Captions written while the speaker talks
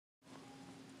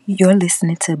You're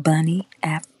listening to Bunny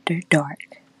After Dark.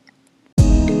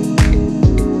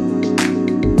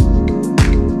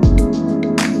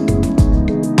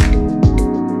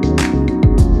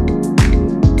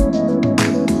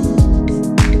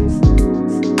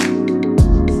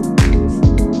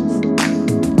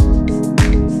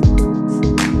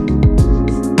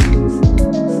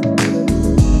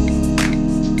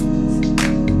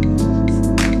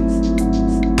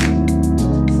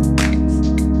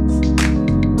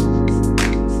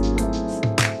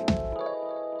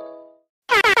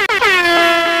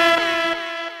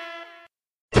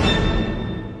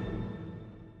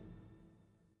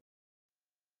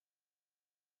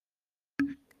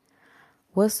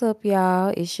 What's up,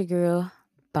 y'all? It's your girl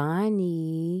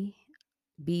Bonnie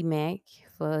B Mac.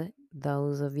 For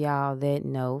those of y'all that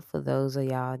know, for those of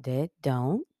y'all that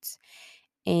don't,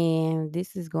 and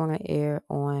this is going to air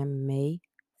on May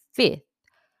 5th,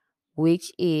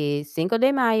 which is Cinco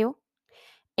de Mayo,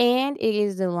 and it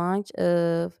is the launch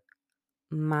of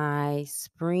my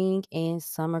spring and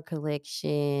summer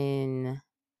collection.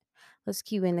 Let's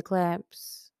cue in the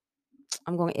claps.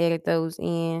 I'm going to edit those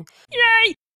in.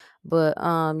 But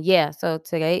yeah, so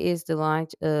today is the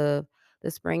launch of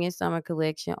the spring and summer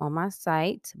collection on my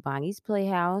site, Bonnie's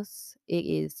Playhouse. It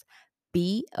is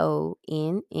BONNIES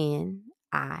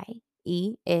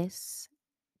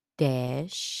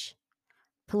dash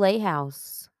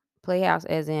Playhouse. Playhouse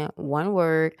as in one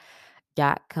word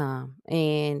 .com.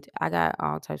 And I got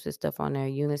all types of stuff on there,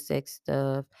 unisex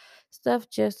stuff, stuff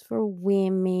just for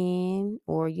women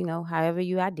or however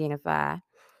you identify.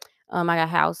 I got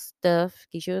house stuff.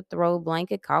 Get you a throw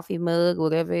blanket, coffee mug,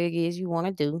 whatever it is you want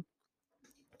to do.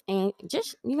 And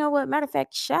just, you know what? Matter of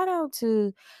fact, shout out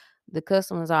to the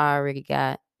customers I already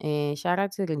got. And shout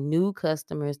out to the new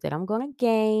customers that I'm going to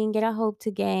gain, that I hope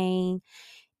to gain.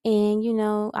 And,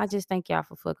 I just thank y'all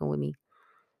for fucking with me.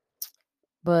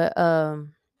 But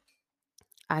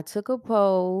I took a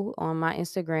poll on my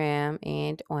Instagram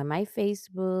and on my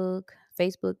Facebook,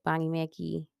 Bonnie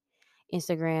Mackey,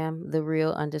 Instagram, the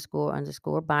real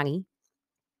underscore Bonnie.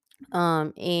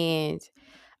 And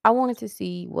I wanted to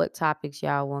see what topics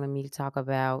y'all wanted me to talk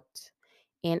about.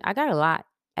 And I got a lot,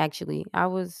 actually. I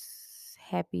was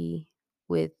happy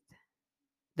with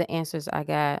the answers I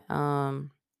got,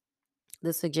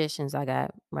 the suggestions I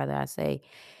got, rather I say.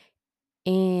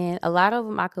 And a lot of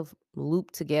them I could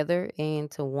loop together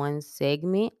into one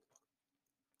segment.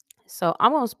 So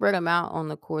I'm going to spread them out on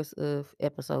the course of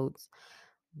episodes.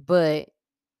 But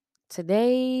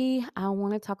today I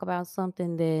want to talk about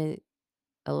something that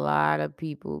a lot of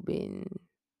people been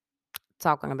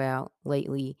talking about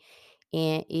lately,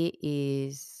 and it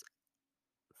is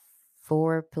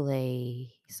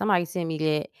foreplay. Somebody sent me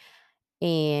that,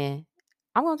 and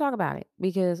I'm gonna talk about it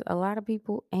because a lot of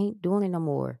people ain't doing it no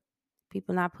more.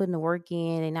 People not putting the work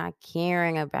in. They're not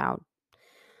caring about.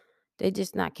 They're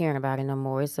just not caring about it no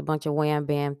more. It's a bunch of wham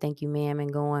bam, thank you, ma'am,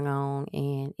 and going on,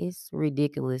 and it's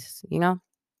ridiculous.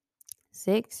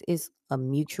 Sex is a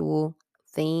mutual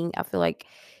thing. I feel like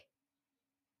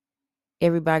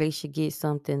everybody should get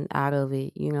something out of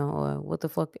it, or what the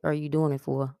fuck are you doing it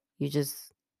for? You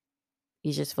just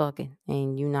fucking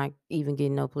and you not even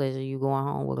getting no pleasure. You going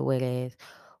home with a wet ass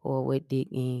or a wet dick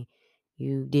and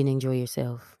you didn't enjoy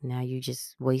yourself. Now you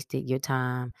just wasted your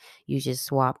time. You just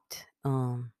swapped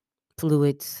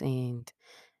fluids and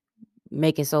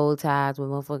making soul ties with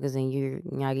motherfuckers and you're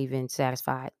not even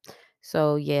satisfied.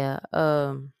 So yeah,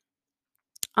 I'm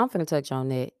finna touch on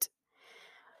that.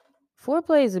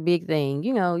 Foreplay is a big thing.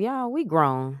 Y'all, we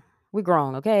grown. We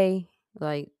grown, okay?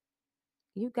 Like,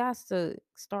 you got to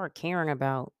start caring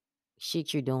about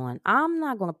shit you're doing. I'm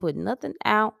not gonna put nothing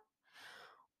out.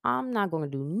 I'm not gonna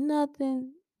do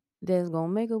nothing that's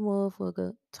gonna make a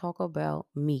motherfucker talk about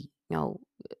me.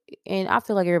 And I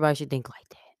feel like everybody should think like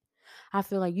that. I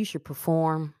feel like you should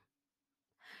perform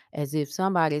as if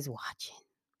somebody's watching.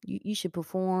 You should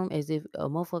perform as if a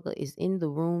motherfucker is in the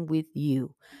room with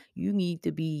you. You need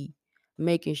to be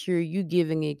making sure you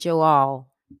giving it your all.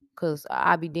 Cause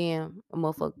I be damn a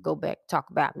motherfucker go back talk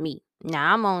about me.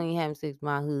 Now I'm only having sex with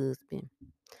my husband.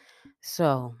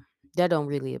 So that don't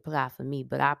really apply for me,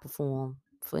 but I perform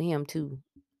for him too.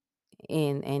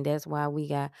 And that's why we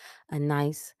got a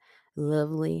nice,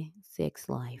 lovely sex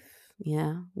life.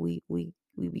 Yeah. We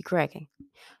be cracking.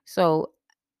 So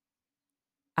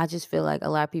I just feel like a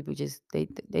lot of people just they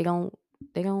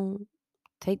don't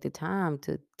take the time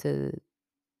to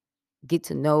get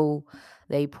to know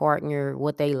their partner,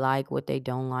 what they like, what they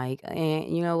don't like.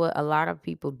 And you know what? A lot of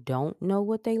people don't know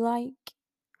what they like,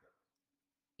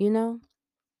 you know?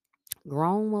 It's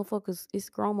grown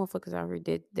motherfuckers out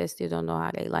here that still don't know how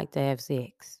they like to have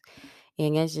sex.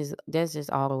 And that's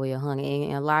just all the way 100.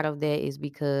 And a lot of that is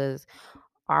because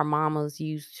our mamas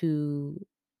used to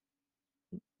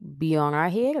be on our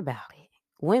head about it.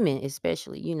 Women,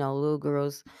 especially, little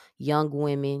girls, young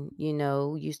women,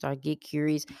 you start get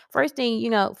curious. First thing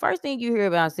you hear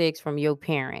about sex from your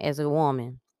parent as a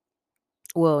woman.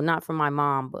 Well, not from my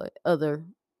mom, but other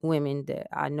women that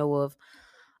I know of.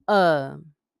 Um,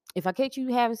 if I catch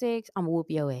you having sex, I'm gonna whoop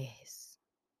your ass.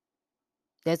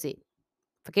 That's it.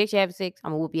 If I catch you having sex,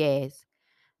 I'm gonna whoop your ass,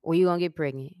 or you gonna get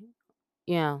pregnant.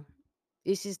 You know,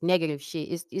 it's just negative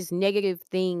shit. It's negative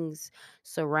things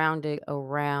surrounded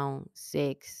around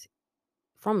sex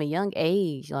from a young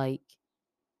age, like,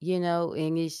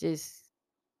 and it's just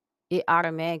it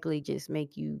automatically just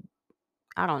make you,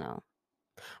 I don't know.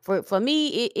 For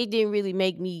me, it didn't really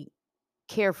make me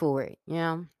care for it,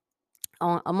 on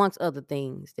amongst other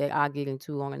things that I'll get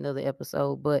into on another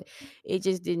episode, but it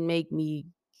just didn't make me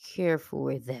care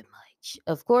for it that much.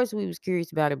 Of course, we was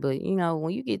curious about it, but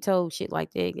when you get told shit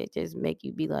like that, it just make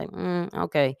you be like,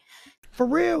 okay. For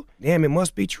real? Damn, it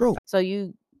must be true. So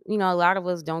a lot of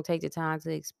us don't take the time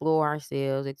to explore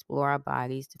ourselves, explore our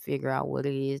bodies to figure out what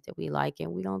it is that we like,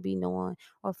 and we don't be knowing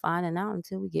or finding out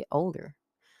until we get older.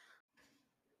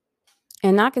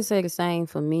 And I can say the same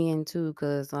for men too,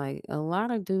 because like a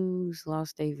lot of dudes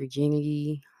lost their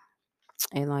virginity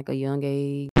at like a young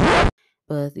age.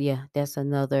 But yeah, that's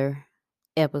another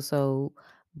episode.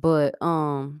 But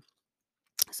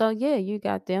so yeah, you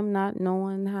got them not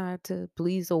knowing how to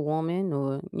please a woman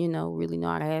or, really know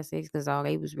how to have sex because all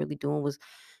they was really doing was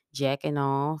jacking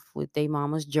off with their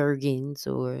mama's Jergens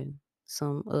or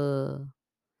some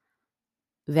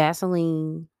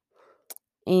Vaseline.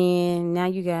 And now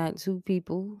you got two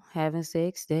people having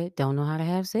sex that don't know how to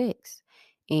have sex.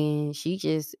 And she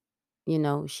just,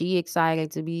 she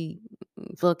excited to be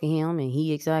fucking him and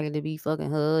he excited to be fucking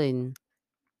her and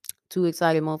two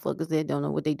excited motherfuckers that don't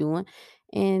know what they doing.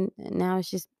 And now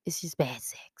it's just bad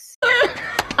sex.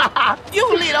 You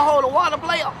can lead a hole in water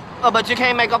player, but you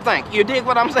can't make them think. You dig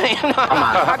what I'm saying?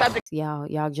 I got the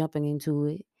Y'all jumping into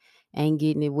it, ain't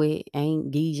getting it wet,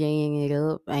 ain't DJing it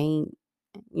up, ain't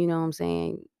you know what I'm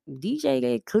saying? DJ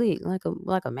that click like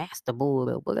a master board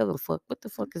or whatever the fuck. What the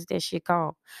fuck is that shit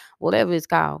called? Whatever it's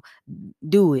called,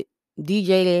 do it.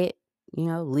 DJ that,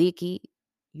 lick it,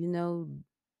 you know,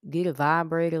 get a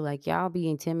vibrator. Like y'all be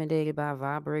intimidated by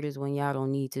vibrators when y'all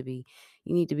don't need to be.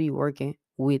 You need to be working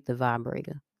with the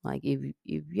vibrator. Like if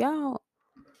y'all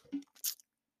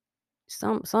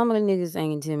some of the niggas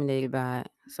ain't intimidated by it.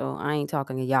 So I ain't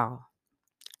talking to y'all.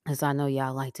 Cause I know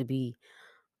y'all like to be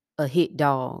a hit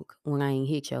dog when I ain't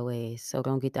hit your ass. So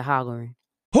don't get to hollering.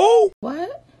 Who?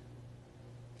 What?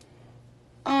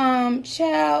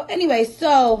 Child. Anyway,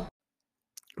 so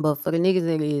But for the niggas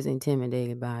that is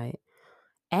intimidated by it,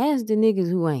 ask the niggas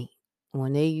who ain't.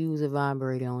 When they use a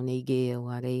vibrator on their gal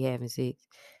while they having sex,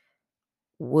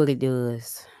 what it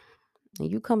does. And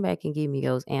you come back and give me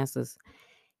those answers,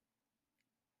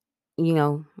 you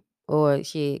know, or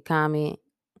shit, comment,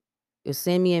 or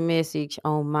send me a message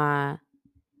on my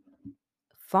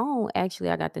phone. Actually,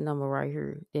 I got the number right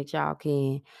here that y'all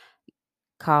can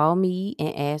call me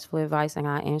and ask for advice and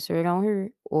I'll answer it on here.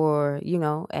 Or,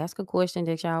 ask a question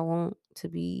that y'all want to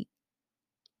be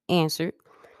answered.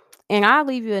 And I'll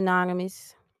leave you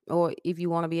anonymous. Or if you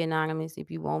want to be anonymous,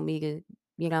 if you want me to,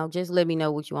 just let me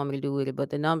know what you want me to do with it. But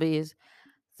the number is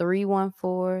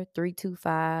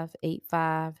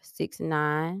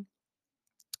 314-325-8569.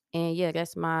 And yeah,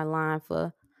 that's my line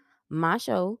for my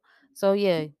show. So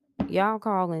yeah, y'all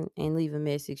call and leave a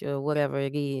message or whatever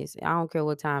it is. I don't care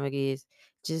what time it is.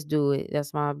 Just do it.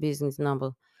 That's my business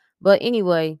number. But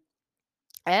anyway,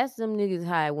 ask them niggas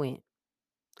how it went.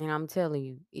 And I'm telling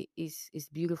you, it's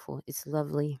beautiful. It's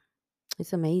lovely.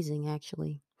 It's amazing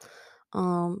actually.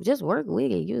 Just work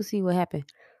with it. You'll see what happens.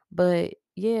 But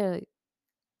yeah,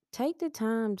 take the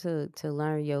time to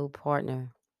learn your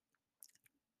partner.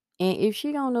 And if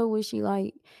she don't know what she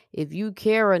like, if you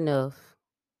care enough,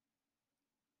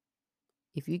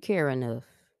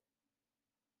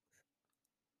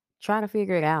 try to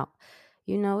figure it out.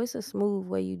 It's a smooth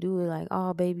way you do it. Like,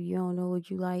 oh, baby, you don't know what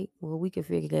you like. Well, we can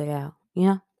figure that out.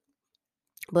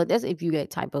 But that's if you that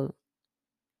type of,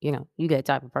 you that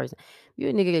type of person. If you're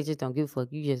a nigga that just don't give a fuck.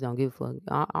 You just don't give a fuck.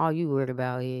 All you worried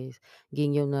about is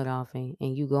getting your nut off and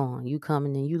you gone. You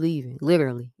coming and you leaving.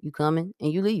 Literally, you coming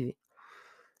and you leaving.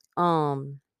 But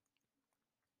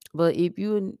if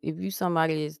you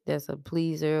somebody that's a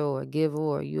pleaser or a giver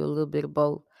or you a little bit of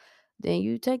both, then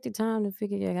you take the time to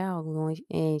figure that out,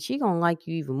 and she gonna like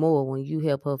you even more when you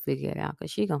help her figure it out. Cause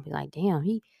she gonna be like, damn,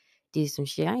 did some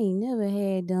shit I ain't never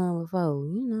had done before.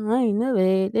 You know, I ain't never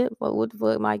had that before. What the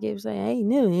fuck Mike kept saying? I ain't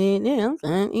never had that. I'm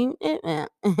saying even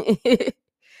that.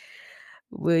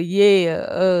 But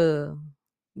yeah,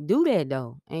 do that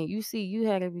though. And you see you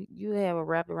have a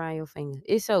wrap around your finger.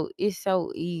 It's so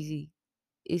easy.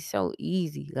 It's so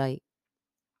easy. Like,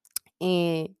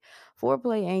 and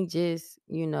foreplay ain't just,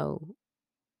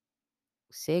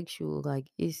 sexual. Like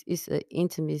it's an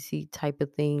intimacy type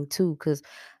of thing too. Cause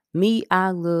me,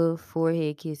 I love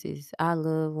forehead kisses. I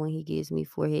love when he gives me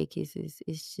forehead kisses.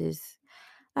 It's just,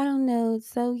 I don't know, it's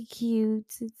so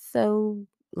cute. It's so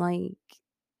like,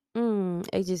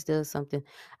 it just does something.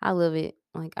 I love it.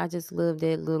 Like I just love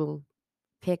that little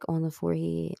peck on the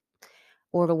forehead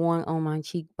or the one on my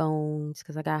cheekbones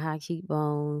because I got high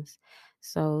cheekbones.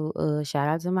 So shout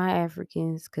out to my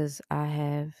Africans because I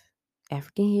have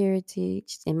African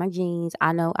heritage in my genes.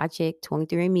 I know I checked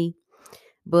 23andMe,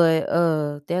 but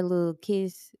that little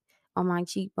kiss on my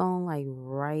cheekbone, like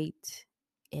right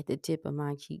at the tip of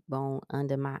my cheekbone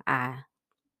under my eye.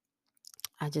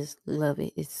 I just love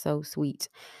it. It's so sweet.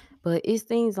 But it's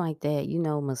things like that,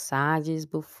 massages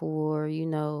before,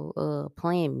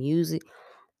 playing music.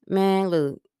 Man,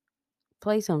 look,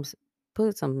 play some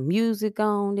put some music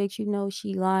on that she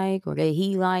like or that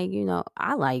he like.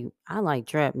 I like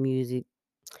trap music.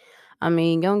 I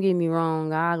mean, don't get me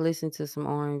wrong, I listen to some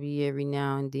R&B every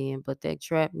now and then, but that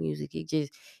trap music, it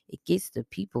gets the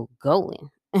people going.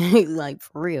 Like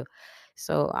for real.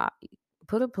 So I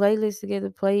put a playlist together,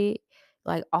 play it.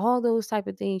 Like all those type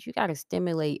of things, you gotta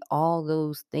stimulate all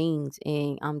those things,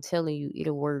 and I'm telling you,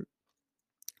 it'll work.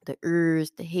 The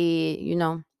ears, the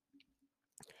head,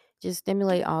 just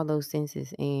stimulate all those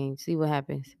senses and see what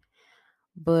happens.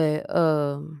 But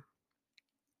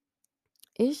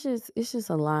it's just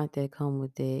a lot that come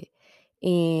with that.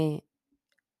 And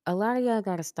a lot of y'all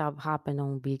gotta stop hopping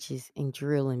on bitches and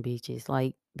drilling bitches.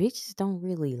 Like bitches don't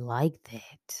really like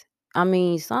that. I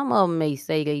mean, some of them may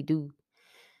say they do.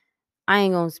 I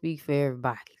ain't gonna speak for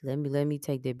everybody. Let me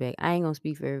take that back. I ain't gonna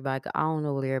speak for everybody 'cause I don't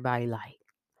know what everybody like.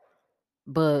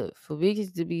 But for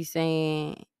bitches to be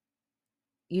saying,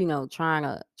 trying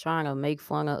to make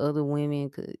fun of other women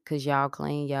cause y'all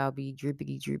claim y'all be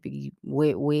drippity drippity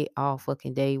wet wet all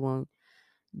fucking day when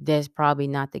that's probably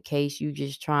not the case. You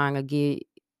just trying to get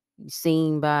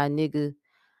seen by a nigga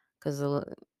cause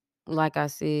like I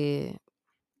said,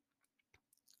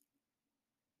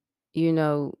 you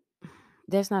know,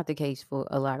 that's not the case for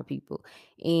a lot of people.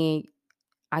 And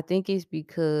I think it's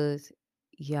because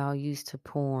y'all used to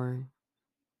porn.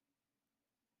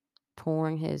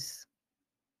 Porn has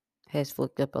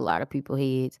fucked up a lot of people's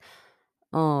heads.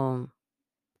 Um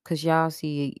Cause y'all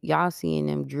seeing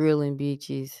them drilling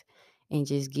bitches and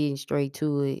just getting straight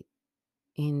to it.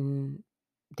 And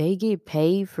they get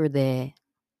paid for that.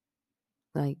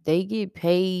 Like they get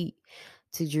paid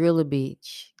to drill a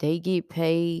bitch. They get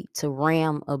paid to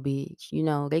ram a bitch.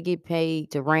 They get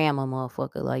paid to ram a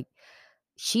motherfucker. Like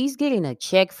she's getting a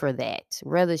check for that,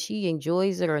 whether she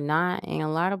enjoys it or not. And a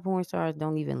lot of porn stars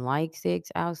don't even like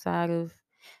sex outside of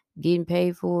getting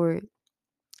paid for it.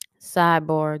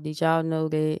 Sidebar, did y'all know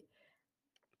that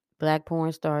black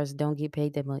porn stars don't get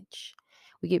paid that much?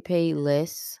 We get paid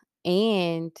less,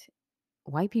 and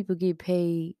white people get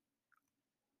paid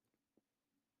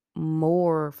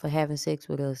more for having sex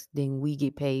with us than we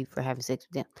get paid for having sex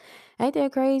with them. Ain't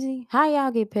that crazy? How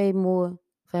y'all get paid more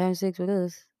for having sex with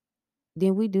us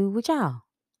than we do with y'all?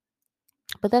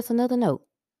 But that's another note.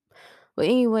 But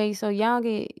anyway, so y'all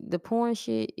get the porn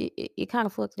shit. It kind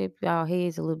of fucks up y'all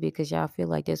heads a little bit because y'all feel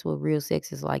like that's what real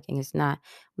sex is like, and it's not.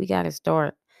 We gotta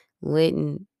start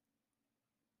letting.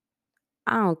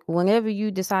 I don't. Whenever you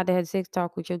decide to have sex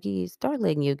talk with your kids, start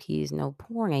letting your kids know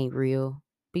porn ain't real.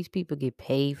 These people get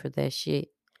paid for that shit.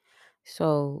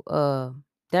 So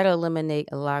that'll eliminate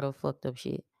a lot of fucked up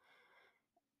shit.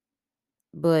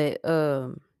 But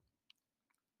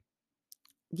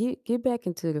get back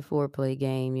into the foreplay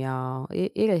game, y'all.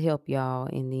 It'll help y'all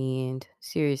in the end.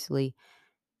 Seriously,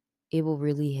 it will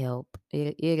really help.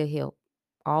 It'll help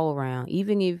all around.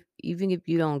 Even if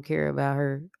you don't care about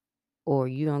her or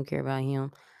you don't care about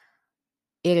him,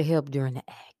 it'll help during the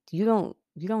act. You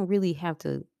don't really have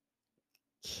to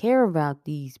care about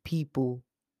these people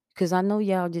because I know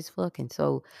y'all just fucking.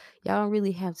 So y'all don't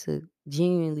really have to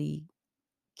genuinely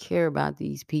care about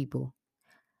these people.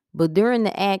 But during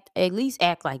the act, at least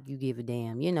act like you give a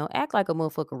damn. Act like a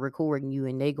motherfucker recording you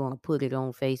and they gonna put it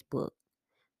on Facebook.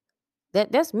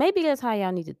 That's how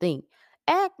y'all need to think.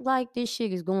 Act like this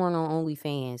shit is going on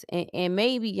OnlyFans, and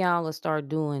maybe y'all will start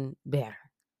doing better.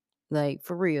 Like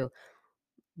for real,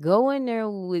 go in there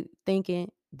with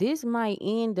thinking this might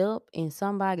end up in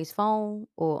somebody's phone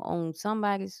or on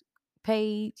somebody's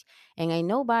page, and ain't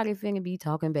nobody finna be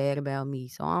talking bad about me.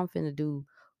 So I'm finna do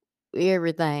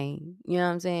everything. You know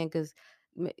what I'm saying? Because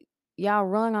y'all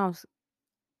run off,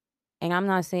 and I'm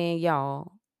not saying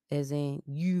y'all as in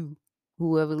you,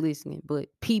 whoever listening, but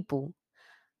people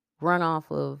run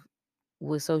off of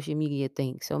what social media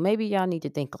thinks. So maybe y'all need to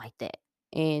think like that.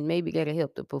 And maybe that'll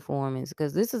help the performance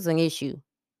because this is an issue.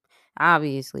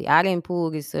 Obviously, I didn't pull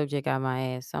this subject out my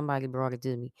ass. Somebody brought it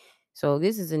to me. So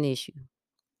this is an issue.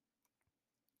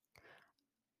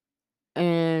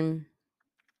 And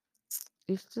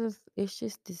it's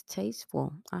just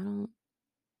distasteful.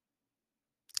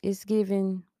 It's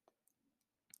giving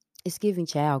it's giving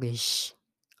childish.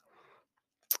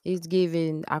 It's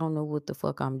giving I don't know what the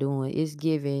fuck I'm doing. It's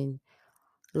giving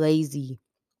lazy.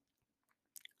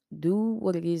 Do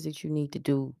what it is that you need to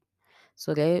do.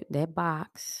 So that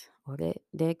box or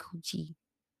that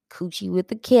coochie with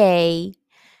the K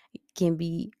can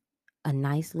be a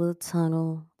nice little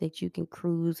tunnel that you can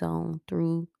cruise on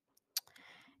through.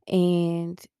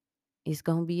 And it's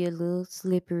gonna be a little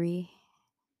slippery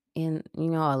and a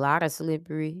lot of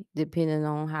slippery depending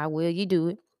on how well you do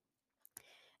it.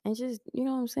 And just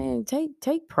what I'm saying,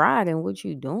 take pride in what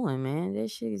you're doing, man. That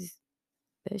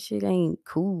shit ain't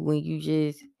cool when you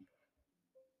just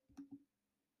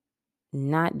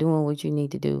not doing what you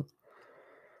need to do.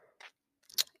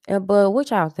 But what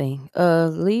y'all think?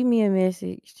 Leave me a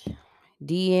message,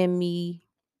 DM me,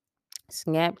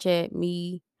 Snapchat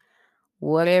me,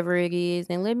 whatever it is,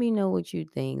 and let me know what you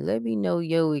think. Let me know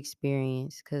your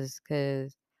experience, cause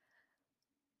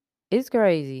it's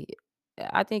crazy.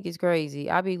 I think it's crazy.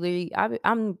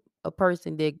 I'm a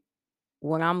person that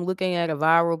when I'm looking at a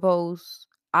viral post,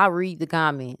 I read the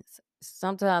comments.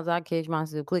 Sometimes I catch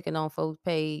myself clicking on folks'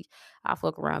 page. I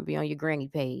fuck around, be on your granny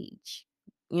page.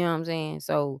 You know what I'm saying?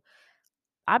 So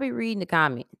I be reading the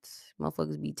comments.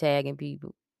 Motherfuckers be tagging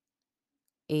people.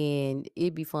 And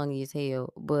it be funny as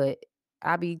hell. But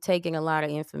I be taking a lot of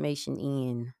information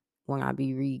in when I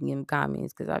be reading them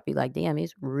comments because I be like, damn,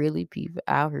 it's really people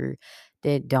out here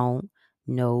that don't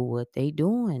know what they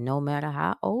doing, no matter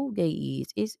how old they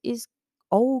is. It's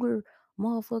older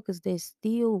motherfuckers that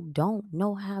still don't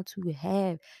know how to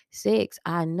have sex.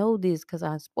 I know this because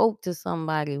I spoke to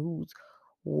somebody who's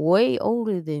way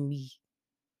older than me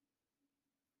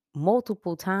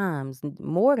multiple times,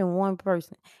 more than one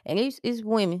person. And it's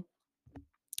women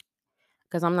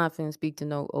because I'm not finna speak to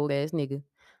no old ass nigga.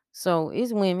 So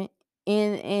it's women.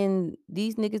 And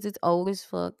these niggas is old as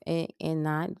fuck and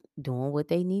not doing what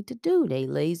they need to do. They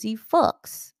lazy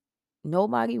fucks.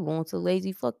 Nobody wants a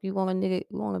lazy fuck. You want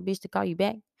a bitch to call you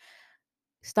back?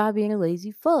 Stop being a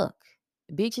lazy fuck.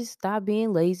 Bitches, stop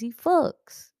being lazy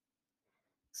fucks.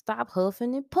 Stop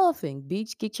huffing and puffing.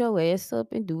 Bitch, get your ass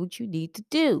up and do what you need to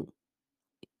do.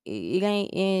 It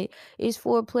ain't it's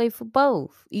foreplay for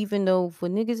both. Even though for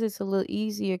niggas it's a little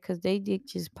easier because they dick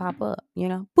just pop up,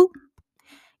 boop.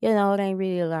 It ain't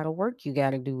really a lot of work you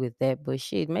gotta do with that. But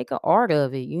shit, make an art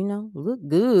of it, look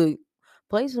good.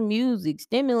 Play some music,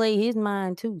 stimulate his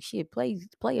mind too. Shit, play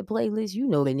a playlist you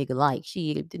know that nigga like.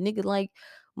 Shit, if the nigga like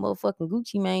motherfucking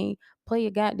Gucci Mane, play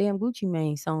a goddamn Gucci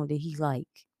Mane song that he like.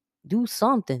 Do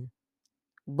something.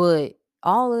 But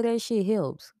all of that shit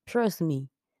helps. Trust me.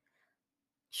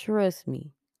 Trust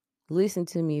me. Listen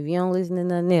to me. If you don't listen to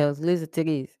nothing else, listen to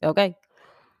this, okay?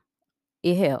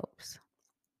 It helps.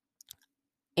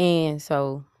 And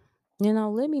so,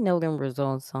 let me know them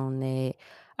results on that.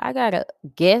 I got a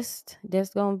guest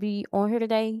that's going to be on here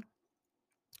today.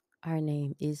 Her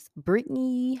name is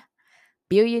Brittany,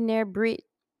 Billionaire Brit,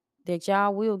 that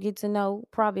y'all will get to know.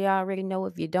 Probably already know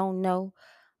if you don't know.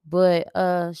 But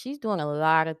she's doing a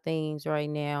lot of things right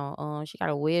now. She got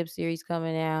a web series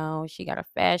coming out. She got a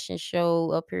fashion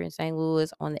show up here in St.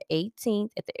 Louis on the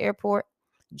 18th at the airport,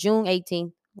 June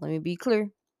 18th. Let me be clear.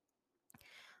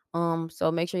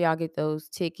 So make sure y'all get those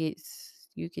tickets.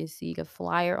 You can see the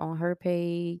flyer on her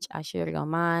page. I shared it on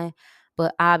mine,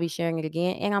 but I'll be sharing it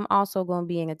again. And I'm also going to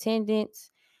be in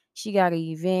attendance. She got an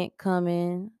event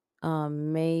coming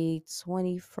May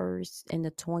 21st and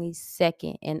the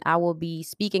 22nd, and I will be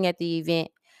speaking at the event.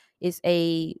 It's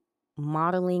a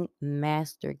modeling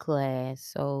master class.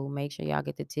 So make sure y'all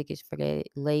get the tickets for that.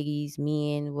 Ladies,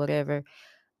 men, whatever.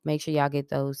 Make sure y'all get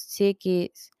those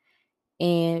tickets.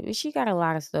 And she got a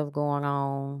lot of stuff going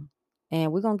on.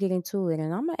 And we're gonna get into it.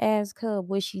 And I'm gonna ask her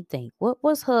what she think.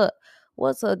 What's her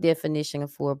definition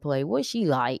of foreplay? What she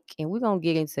like? And we're gonna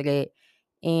get into that.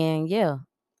 And yeah,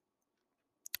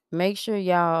 make sure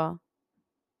y'all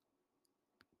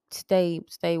stay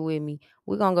with me.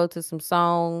 We're gonna go to some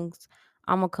songs.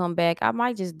 I'm gonna come back. I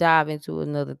might just dive into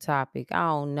another topic. I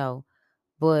don't know,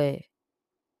 but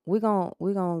we're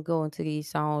gonna go into these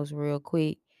songs real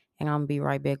quick, and I'm gonna be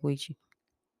right back with you.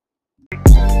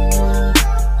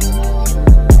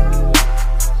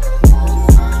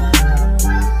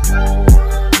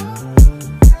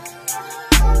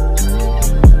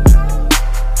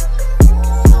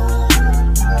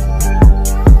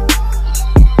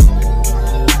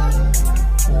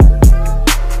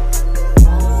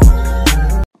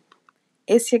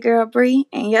 It's your girl Bree,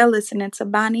 and you're listening to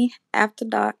Bonnie After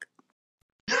Dark.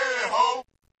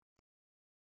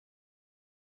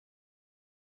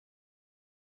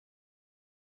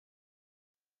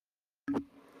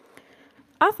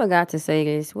 I forgot to say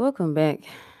this. Welcome back.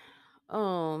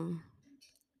 Um,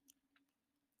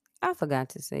 I forgot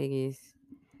to say this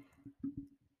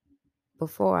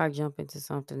before I jump into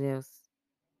something else.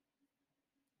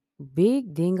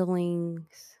 Big dinglings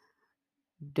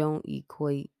don't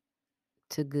equate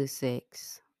to good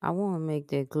sex. I want to make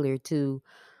that clear too.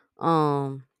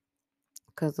 Um,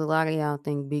 Cause a lot of y'all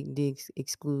think big dicks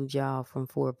exclude y'all from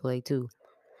foreplay too.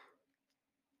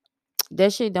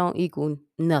 That shit don't equal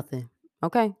nothing.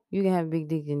 Okay? You can have a big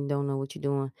dick and don't know what you're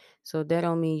doing. So that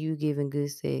don't mean you giving good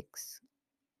sex.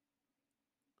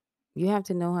 You have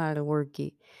to know how to work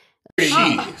it.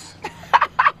 Shit.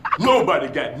 Nobody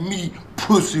got me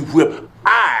pussy whip.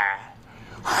 I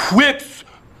whips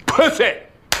pussy.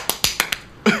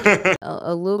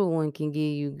 A little one can give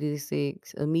you good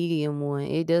sex. A medium one,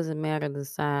 it doesn't matter the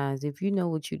size. If you know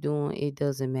what you're doing, it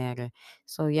doesn't matter.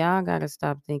 So y'all gotta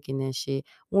stop thinking that shit.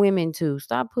 Women too,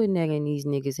 stop putting that in these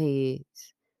niggas'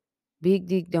 heads. Big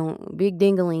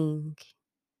dingling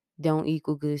don't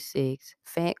equal good sex.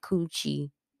 Fat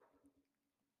coochie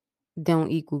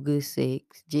don't equal good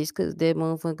sex. Just cause that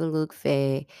motherfucker look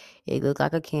fat, it look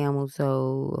like a camel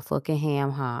toe, a fucking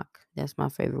ham hock. That's my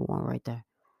favorite one right there.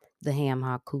 The ham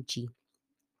hock coochie.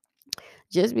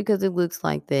 Just because it looks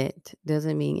like that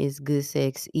doesn't mean it's good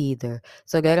sex either.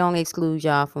 So that don't exclude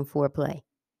y'all from foreplay.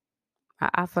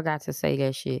 I forgot to say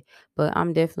that shit, but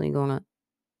I'm definitely gonna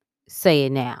say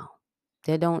it now.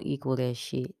 That don't equal that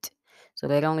shit. So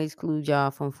that don't exclude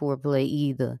y'all from foreplay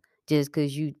either. Just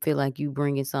because you feel like you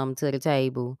bringing something to the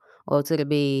table or to the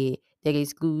bed, that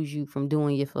excludes you from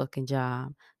doing your fucking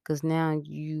job. Because now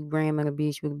you ramming a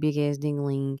bitch with a big ass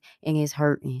dingling and it's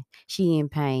hurting. She in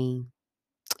pain.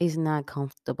 It's not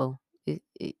comfortable.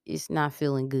 It's not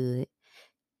feeling good.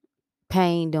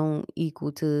 Pain don't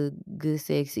equal to good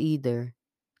sex either.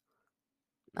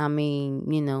 I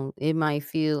mean, it might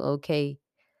feel okay,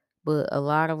 but a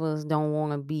lot of us don't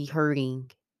want to be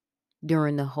hurting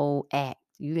during the whole act.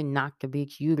 You can knock the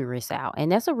bitch uterus out.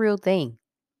 And that's a real thing.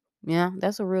 Yeah,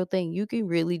 that's a real thing. You can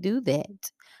really do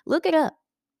that. Look it up.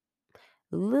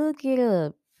 Look it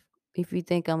up if you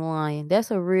think I'm lying.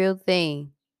 That's a real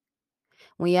thing.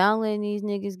 When y'all letting these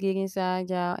niggas get inside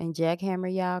y'all and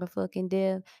jackhammer y'all to fucking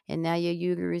death, and now your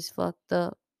uterus fucked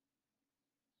up,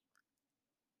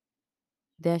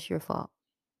 that's your fault.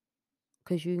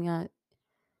 Cause y'all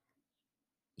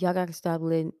gotta stop.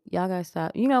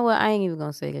 You know what? I ain't even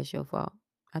gonna say that's your fault.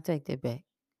 I take that back.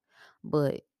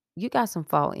 But you got some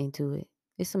fault into it.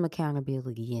 There's some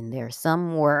accountability in there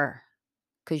somewhere.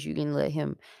 Cause you didn't let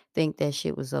him think that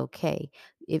shit was okay.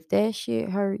 If that shit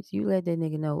hurts, you let that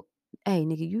nigga know, hey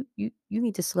nigga, you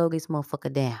need to slow this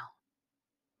motherfucker down.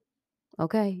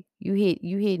 Okay? You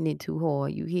hitting it too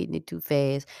hard. You hitting it too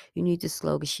fast. You need to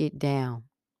slow the shit down.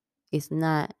 It's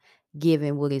not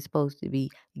giving what it's supposed to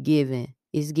be giving.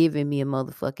 It's giving me a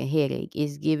motherfucking headache.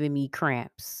 It's giving me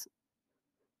cramps.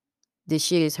 This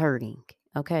shit is hurting.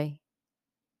 Okay?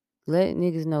 Let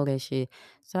niggas know that shit.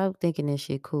 Stop thinking that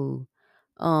shit cool.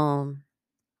 I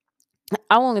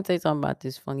want to tell you something about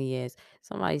this funny ass.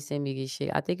 Somebody sent me this shit.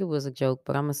 I think it was a joke,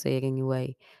 but I'm gonna say it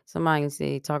anyway. Somebody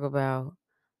said talk about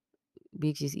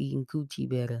bitches eating coochie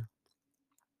better.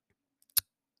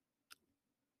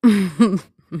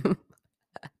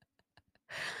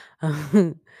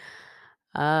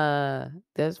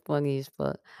 That's funny as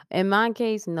fuck. In my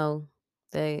case, no,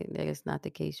 that is not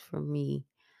the case for me.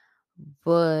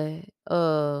 But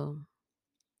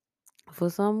for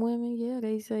some women, yeah,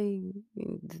 they say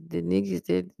the niggas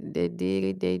that did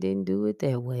it, they didn't do it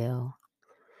that well.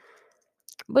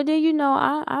 But then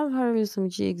I've heard of some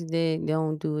chicks that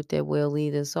don't do it that well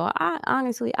either. So I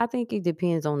honestly I think it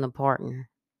depends on the partner.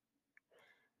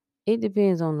 It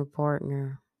depends on the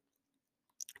partner.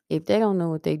 If they don't know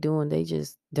what they doing, they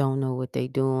just don't know what they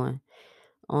doing.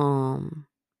 Um,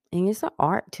 and it's an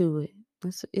art to it.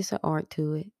 It's an art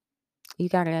to it. You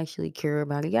gotta actually care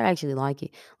about it. You gotta actually like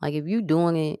it. Like if you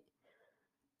doing it,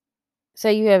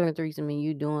 say you having a threesome and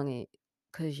you doing it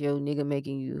 'cause your nigga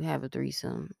making you have a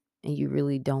threesome and you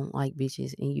really don't like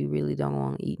bitches and you really don't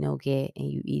want to eat no cat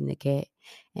and you eating a cat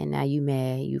and now you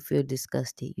mad, you feel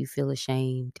disgusted, you feel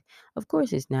ashamed. Of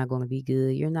course it's not going to be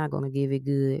good. You're not going to give it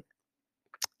good.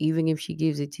 Even if she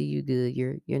gives it to you good,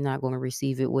 you're not going to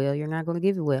receive it well. You're not going to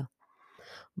give it well.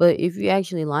 But if you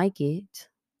actually like it,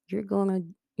 you're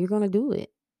going to do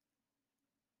it.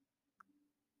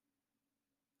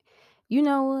 You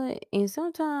know what? And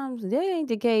sometimes that ain't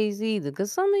the case either.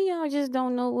 Cause some of y'all just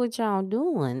don't know what y'all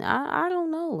doing. I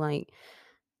don't know. Like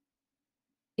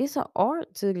it's an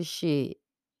art to the shit.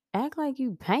 Act like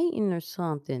you painting or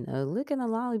something, or licking a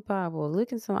lollipop or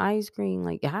licking some ice cream.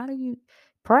 Like, how do you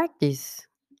practice?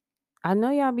 I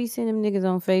know y'all be seeing them niggas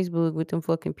on Facebook with them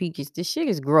fucking peaches. This shit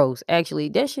is gross. Actually,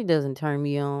 that shit doesn't turn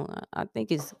me on. I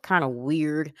think it's kind of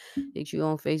weird that you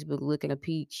on Facebook looking a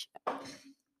peach.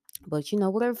 But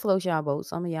whatever floats y'all boat.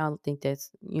 Some of y'all think that's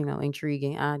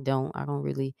intriguing. I don't. I don't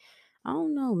really. I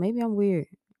don't know. Maybe I'm weird,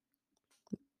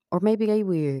 or maybe they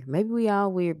weird. Maybe we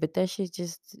all weird. But that shit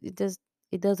just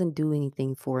it doesn't do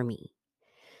anything for me.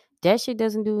 That shit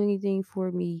doesn't do anything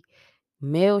for me.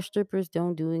 Male strippers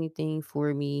don't do anything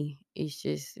for me. It's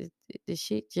just the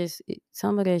shit.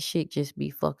 Some of that shit just be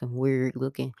fucking weird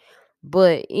looking.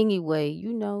 But anyway,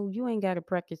 you ain't got to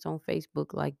practice on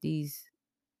Facebook like these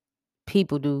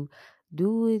people do.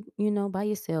 Do it, by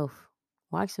yourself.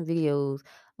 Watch some videos.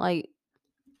 Like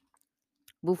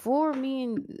before me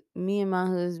and my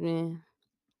husband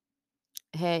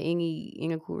had any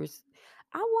intercourse,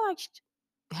 I watched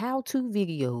how-to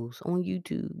videos on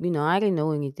YouTube. I didn't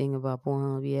know anything about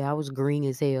Pornhub. Yeah, I was green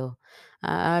as hell.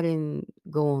 I didn't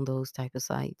go on those type of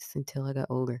sites until I got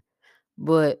older.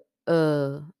 But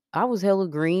I was hella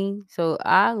green, so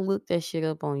I looked that shit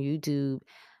up on YouTube.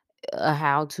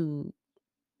 How to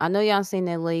I know y'all seen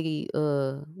that lady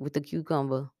with the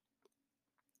cucumber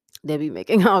that be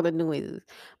making all the noises,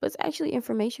 but it's actually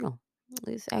informational.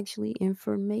 It's actually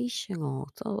informational.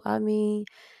 So I mean,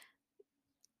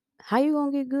 how you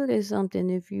gonna get good at something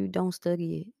if you don't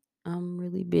study it? I'm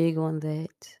really big on that.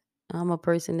 I'm a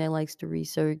person that likes to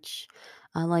research.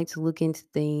 I like to look into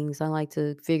things. I like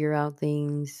to figure out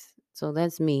things. So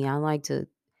that's me. I'm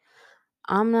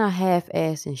not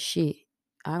half-assing shit.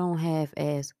 I don't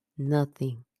half-ass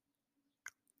nothing.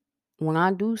 When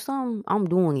I do something, I'm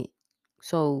doing it.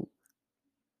 So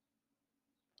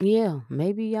yeah,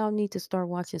 maybe y'all need to start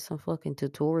watching some fucking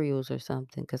tutorials or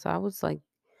something. Cause I was like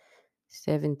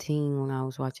 17 when I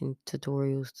was watching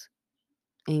tutorials,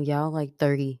 and y'all like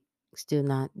 30, still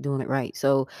not doing it right.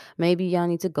 So maybe y'all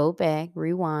need to go back,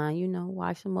 rewind,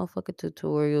 watch some motherfucking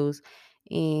tutorials,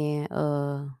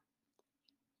 and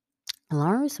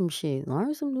learn some shit,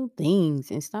 learn some new things,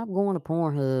 and stop going to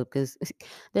Pornhub because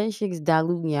that shit is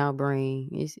diluting y'all brain.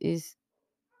 It's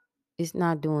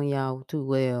not doing y'all too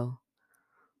well.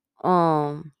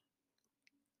 Um,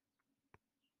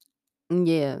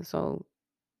 yeah, so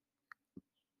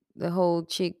the whole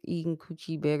chick eating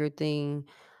coochie better thing,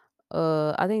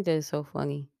 I think that's so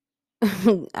funny.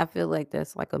 I feel like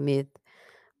that's like a myth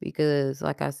because,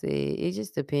 like I said, it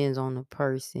just depends on the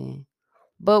person.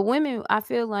 But women, I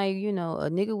feel like, a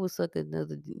nigga will suck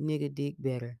another nigga dick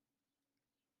better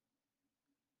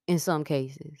in some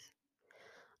cases.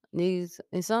 In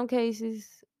some cases,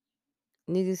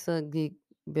 niggas suck dick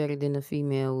better than a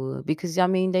female would because, I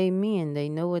mean, they men, they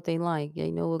know what they like,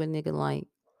 they know what a nigga like.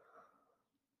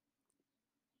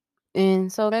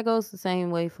 And so that goes the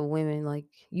same way for women. Like,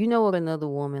 you know what another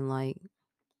woman like.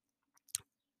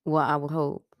 Well, I would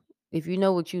hope. If you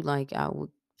know what you like, I would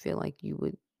feel like you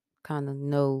would kind of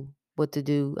know what to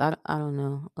do. I don't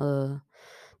know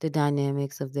the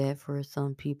dynamics of that for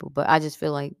some people, but I just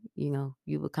feel like, you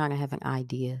would kind of have an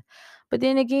idea. But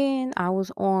then again, I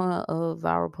was on a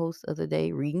viral post the other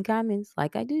day reading comments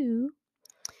like I do.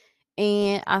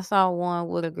 And I saw one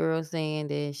with a girl saying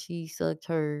that she sucked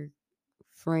her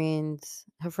friend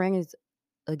is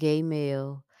a gay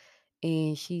male,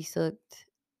 and she sucked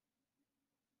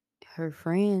her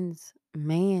friend's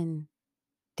man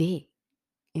dick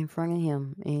in front of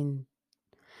him, and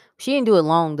she didn't do it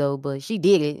long though, but she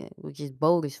did it, which is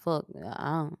bold as fuck.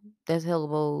 That's hella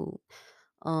bold.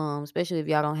 Especially if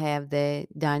y'all don't have that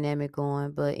dynamic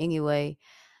going. But anyway,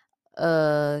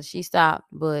 she stopped,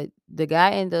 but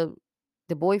the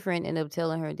boyfriend ended up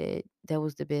telling her that that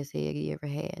was the best head he ever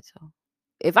had. So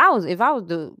if I was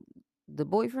the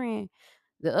boyfriend,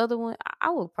 the other one,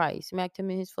 I would probably smacked him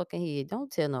in his fucking head.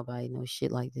 Don't tell nobody no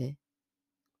shit like that.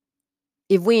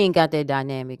 If we ain't got that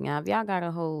dynamic. Now, if y'all got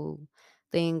a whole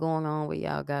thing going on where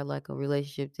y'all got like a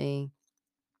relationship thing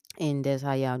and that's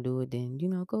how y'all do it, then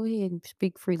go ahead and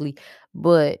speak freely.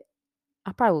 But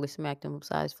I probably would have smacked him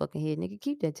upside his fucking head. Nigga,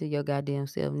 keep that to your goddamn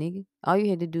self, nigga. All you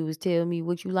had to do was tell me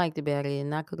what you liked about it,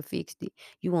 and I could have fixed it.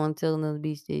 You want to tell another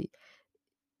bitch that.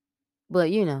 But,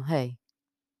 hey,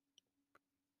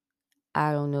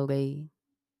 I don't know the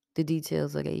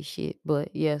details of they shit.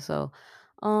 But, yeah, so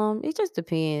it just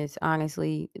depends,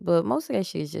 honestly. But most of that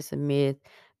shit is just a myth.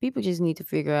 People just need to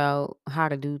figure out how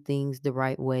to do things the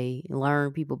right way,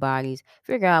 learn people bodies,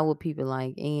 figure out what people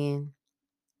like, and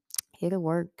it'll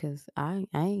work because I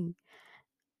ain't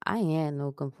had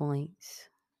no complaints.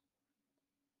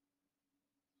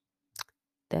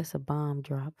 That's a bomb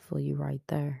drop for you right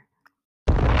there.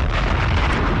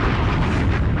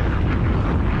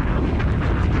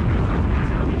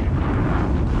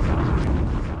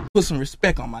 Put some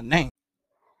respect on my name.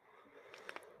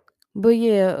 But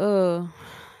yeah,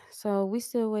 so we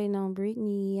still waiting on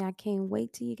Brittany. I can't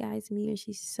wait till you guys meet her.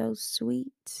 She's so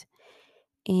sweet.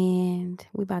 And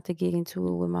we about to get into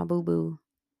it with my boo-boo.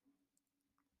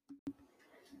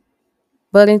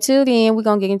 But until then, we're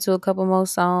gonna get into a couple more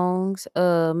songs.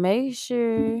 Make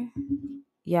sure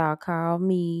y'all call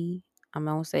me. I'm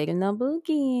gonna say the number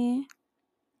again.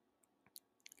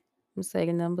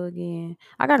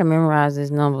 I gotta memorize this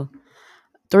number.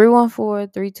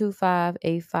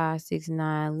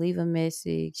 314-325-8569. Leave a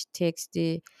message, text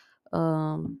it,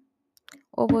 or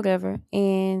whatever.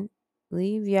 And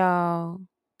leave y'all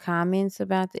comments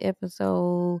about the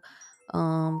episode,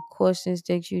 questions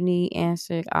that you need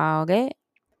answered, all that.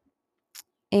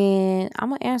 And I'm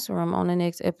gonna answer them on the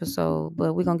next episode.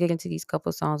 But we're gonna get into these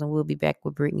couple songs and we'll be back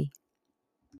with Brittany.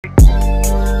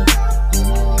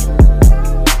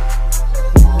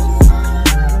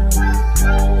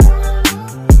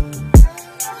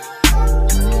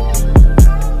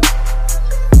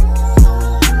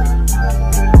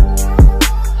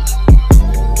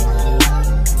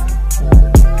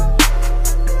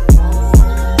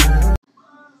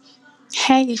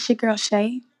 Hey, it's your girl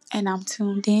Shay, and I'm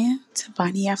tuned in to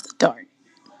Bonnie After Dark.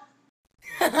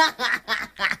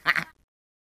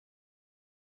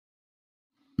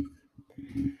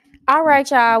 All right,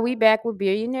 y'all. We back with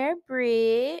Billionaire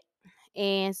Brit.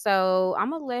 And so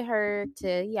I'm gonna let her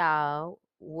tell y'all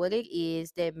what it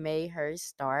is that made her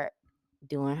start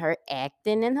doing her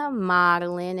acting and her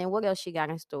modeling and what else she got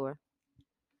in store.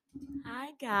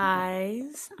 Hi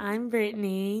guys, I'm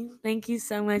Brittany. Thank you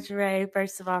so much, Ray,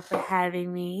 first of all, for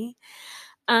having me.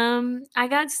 I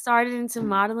got started into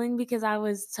modeling because I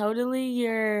was totally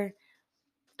your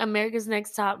America's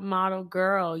Next Top Model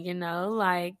girl,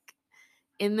 like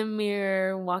in the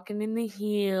mirror, walking in the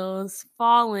heels,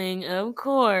 falling, of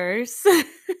course.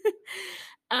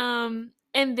 And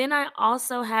then I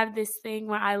also have this thing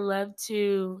where I love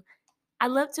to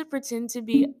pretend to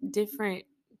be different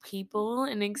people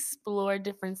and explore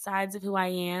different sides of who I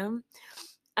am.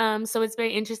 So it's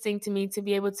very interesting to me to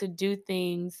be able to do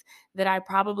things that I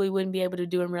probably wouldn't be able to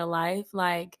do in real life,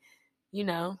 like, you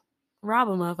know, rob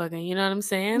a motherfucker. You know what I'm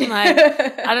saying? Like,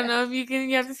 I don't know if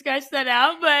you have to scratch that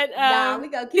out, but Nah, we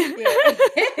gonna keep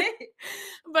it.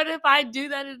 but if I do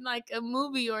that in like a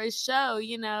movie or a show,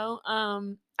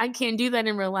 I can't do that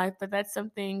in real life. But that's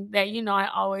something that I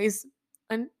always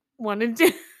want to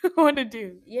do. Want to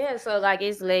do. Yeah, so like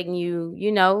it's letting you,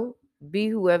 be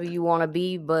whoever you want to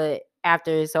be, but after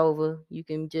it's over, you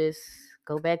can just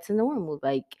go back to normal.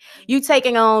 Like you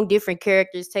taking on different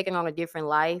characters, taking on a different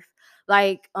life.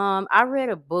 Like I read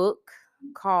a book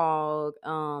called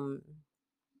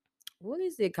what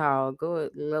is it called?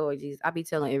 Good Lord Jesus. I be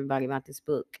telling everybody about this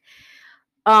book.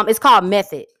 It's called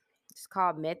Method. It's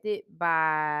called Method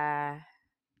by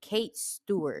Kate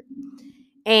Stewart.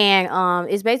 And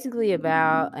it's basically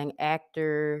about an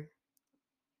actor.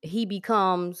 He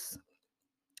becomes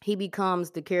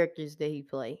the characters that he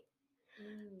play.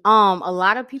 A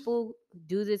lot of people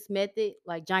do this method,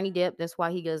 like Johnny Depp. That's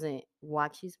why he doesn't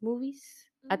watch his movies.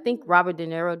 I think Robert De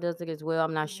Niro does it as well.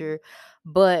 I'm not sure,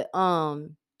 but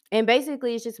and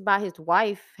basically it's just about his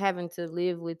wife having to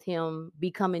live with him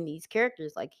becoming these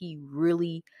characters. Like he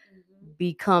really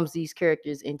becomes these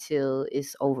characters until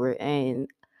it's over. And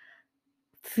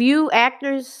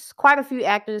quite a few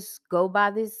actors go by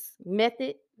this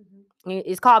method.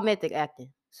 It's called method acting.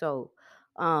 So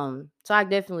I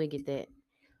definitely get that.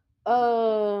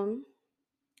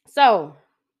 So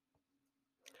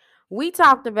we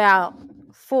talked about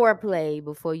foreplay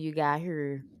before you got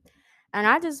here. And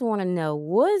I just want to know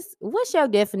what's your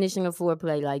definition of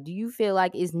foreplay? Like, do you feel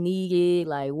like it's needed?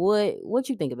 Like, what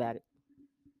you think about it?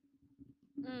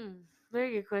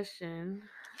 Very good question.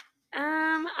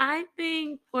 I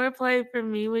think foreplay for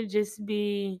me would just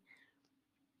be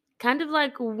kind of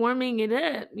like warming it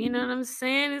up. You know what I'm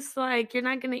saying? It's like you're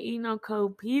not gonna eat no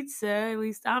cold pizza. At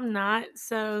least I'm not.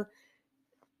 So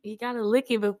you gotta lick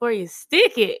it before you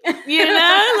stick it. You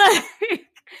know, like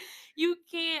you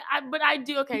can't. But I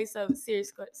do. Okay, so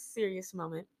serious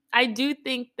moment. I do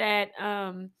think that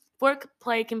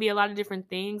foreplay can be a lot of different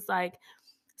things. Like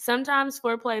sometimes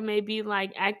foreplay may be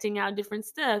like acting out different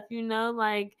stuff. You know,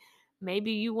 like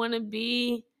maybe you want to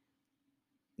be,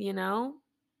 you know,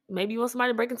 maybe you want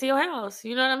somebody to break into your house.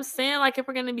 You know what I'm saying? Like if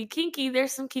we're gonna be kinky,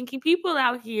 there's some kinky people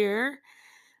out here.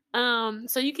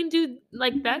 So you can do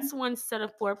like that's one set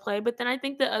of foreplay, but then I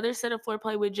think the other set of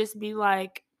foreplay would just be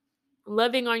like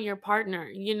loving on your partner,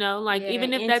 you know, like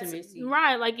even if that's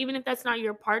right, like even if that's not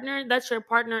your partner, that's your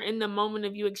partner in the moment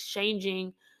of you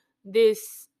exchanging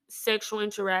this sexual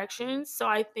interaction. So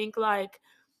I think like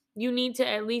you need to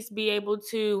at least be able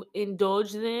to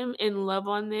indulge them and love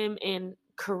on them and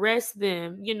caress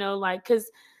them, you know, like because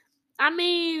I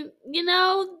mean, you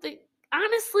know,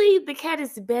 honestly, the cat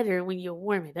is better when you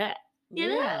warm it up. You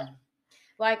know?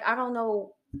 Like I don't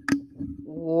know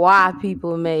why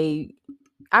people may.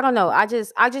 I don't know. I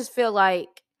just feel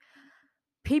like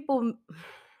people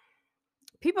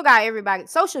got everybody.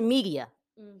 Social media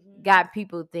got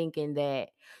people thinking that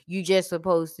you just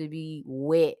supposed to be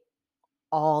wet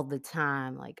all the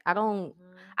time. Like I don't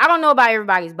know about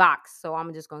everybody's box, so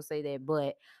I'm just gonna say that.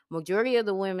 But majority of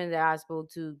the women that I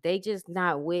spoke to, they just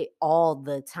not wet all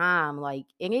the time. Like,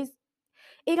 and it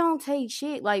don't take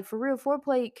shit. Like for real,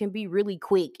 foreplay can be really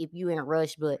quick if you in a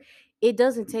rush, but it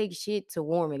doesn't take shit to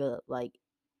warm it up. Like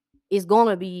it's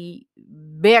gonna be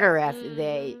better after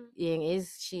that. And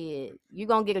it's shit. You're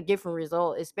gonna get a different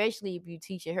result, especially if you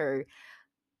teaching her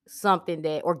something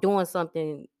that or doing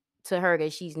something to her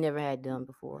that she's never had done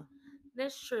before.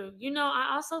 That's true. You know,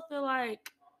 I also feel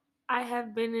like I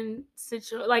have been in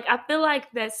like I feel like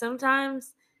that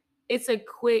sometimes they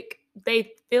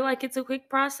feel like it's a quick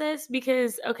process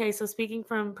because okay, so speaking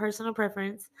from personal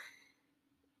preference,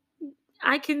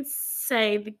 I can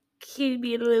say the kid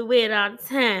be a little wet all the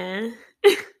time.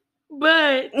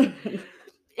 But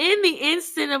in the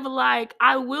instant of like,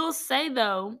 I will say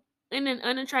though, in an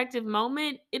unattractive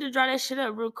moment, it'll dry that shit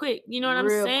up real quick. You know what I'm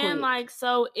saying? Quick. Like,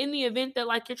 so in the event that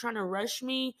like you're trying to rush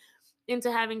me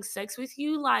into having sex with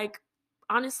you, like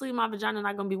honestly, my vagina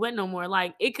not gonna be wet no more.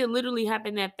 Like it could literally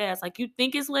happen that fast. Like you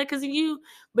think it's wet because of you,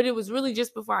 but it was really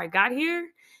just before I got here.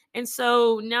 And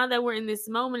so now that we're in this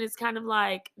moment, it's kind of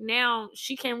like now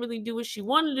she can't really do what she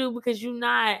want to do because you're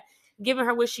not giving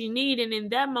her what she need. And in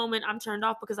that moment, I'm turned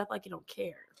off because I feel like you don't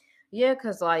care. Yeah,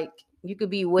 because like you could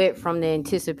be wet from the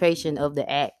anticipation of the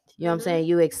act. You know what I'm saying?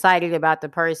 You excited about the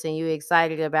person. You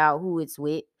excited about who it's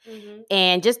with.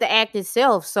 And just the act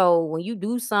itself. So when you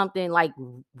do something like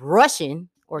rushing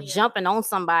or jumping on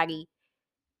somebody,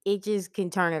 it just can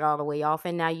turn it all the way off.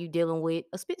 And now you dealing with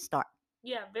a spit start.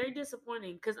 Yeah, very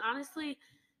disappointing. Because honestly,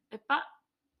 if I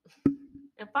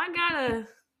gotta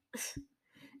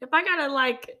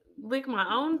like lick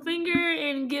my own finger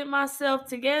and get myself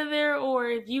together, or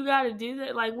if you gotta do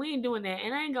that, like we ain't doing that.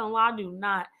 And I ain't gonna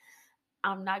lie,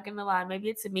 I'm not gonna lie. Maybe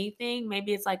it's a me thing.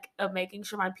 Maybe it's like a making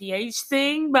sure my pH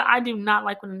thing. But I do not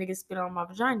like when a nigga spit on my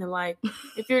vagina. Like,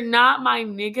 if you're not my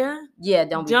nigga,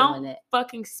 don't be doing that.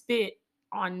 Fucking spit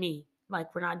on me.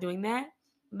 Like, we're not doing that.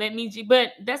 Let me.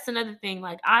 But that's another thing.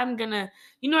 Like, I'm gonna.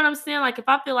 You know what I'm saying? Like, if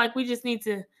I feel like we just need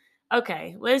to.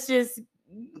 Okay, let's just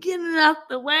get it out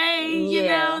the way. You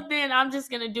know, then I'm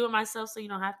just gonna do it myself, so you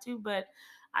don't have to. But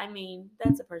I mean,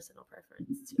 that's a personal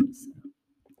preference too. So.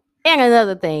 And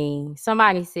another thing,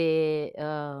 somebody said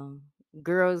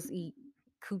girls eat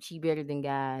coochie better than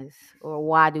guys, or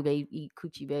why do they eat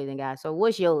coochie better than guys? So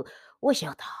what's your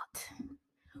thought?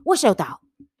 What's your thought?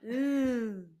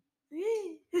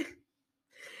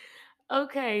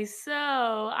 Okay, so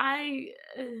I'm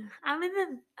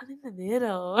in the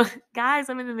middle. Guys,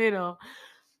 I'm in the middle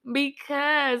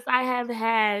because I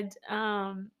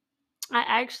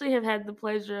actually have had the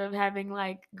pleasure of having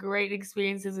like great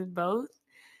experiences with both.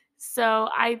 So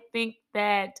I think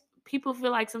that people feel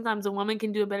like sometimes a woman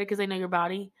can do it better because they know your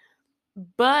body.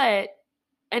 But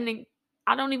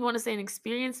I don't even want to say an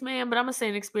experienced man, but I'm going to say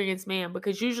an experienced man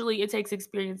because usually it takes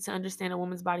experience to understand a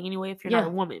woman's body anyway if you're not a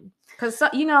woman. Because,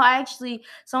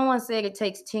 someone said it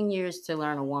takes 10 years to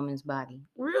learn a woman's body.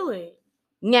 Really?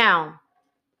 Now,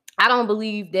 I don't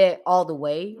believe that all the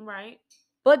way. Right.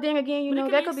 But then again,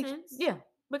 that could be sense. Yeah.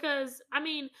 Because I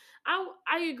mean,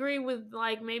 I agree with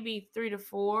like maybe 3 to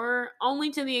 4,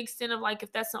 only to the extent of like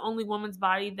if that's the only woman's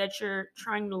body that you're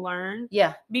trying to learn.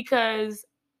 Yeah. Because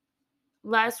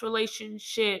last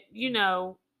relationship,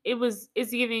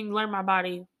 it's giving learn my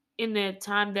body in the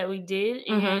time that we did,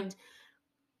 and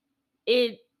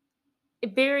it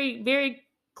very, very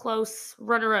close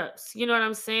runner-ups. You know what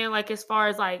I'm saying? Like as far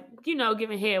as like,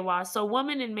 giving head wise. So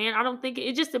woman and man, I don't think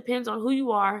it just depends on who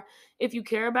you are, if you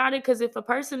care about it. Because if a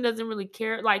person doesn't really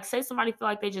care, like say somebody feel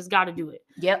like they just got to do it.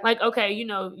 Yep. Like, okay,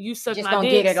 you suck Just my gonna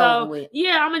dick, get it so over with.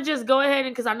 yeah, I'm gonna just go ahead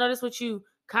and because I know that's what you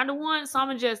kind of want, so I'm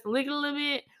gonna just lick it a little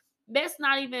bit. That's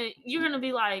not even. You're gonna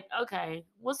be like, okay,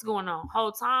 what's going on?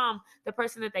 Whole time, the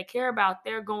person that they care about,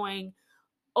 they're going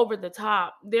over the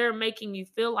top. They're making you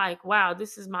feel like, wow,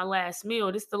 this is my last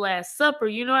meal. This is the last supper.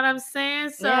 You know what I'm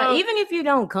saying? So yeah, even if you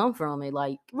don't come from it,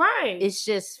 like right, it's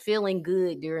just feeling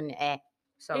good during the act.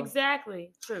 So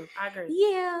exactly. True. I agree.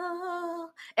 yeah.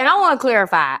 And I want to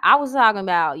clarify. I was talking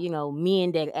about,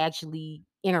 men that actually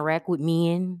interact with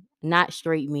men, not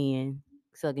straight men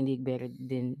sucking dick better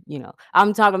than,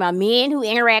 I'm talking about men who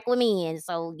interact with men.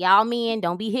 So y'all men,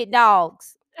 don't be hit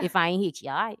dogs if I ain't hit you,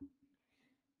 all right?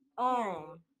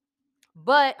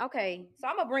 But okay, so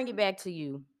I'm gonna bring it back to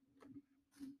you.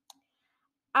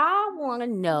 I want to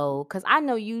know because I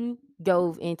know you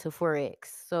dove into forex.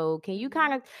 So can you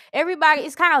kind of everybody?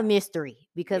 It's kind of a mystery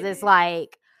because it's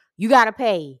like you gotta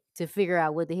pay to figure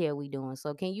out what the hell we doing.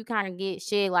 So can you kind of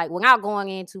shed like without going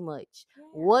in too much?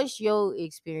 What's your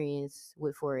experience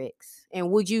with forex,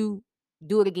 and would you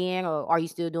do it again, or are you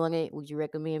still doing it? Would you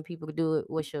recommend people to do it?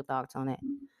 What's your thoughts on that?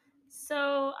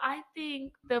 So I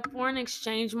think the foreign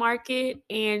exchange market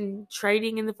and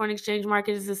trading in the foreign exchange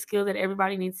market is a skill that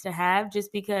everybody needs to have,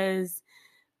 just because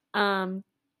um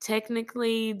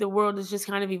technically the world is just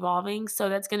kind of evolving. So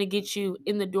that's going to get you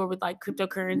in the door with like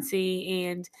cryptocurrency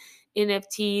and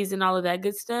NFTs and all of that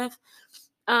good stuff.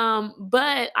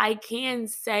 But I can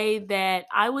say that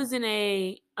I was in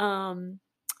an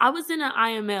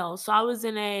IML. So I was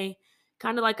in a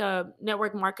kind of like a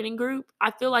network marketing group.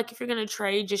 I feel like if you're going to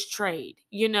trade, just trade.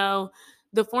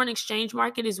 The foreign exchange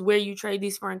market is where you trade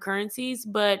these foreign currencies,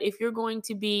 but if you're going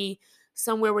to be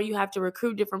somewhere where you have to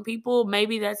recruit different people,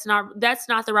 maybe that's not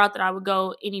the route that I would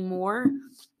go anymore.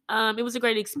 It was a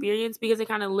great experience because it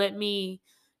kind of let me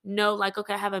know, like,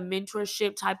 okay, I have a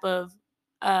mentorship type of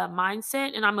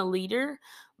mindset and I'm a leader,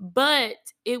 but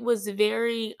it was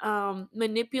very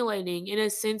manipulating in a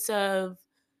sense of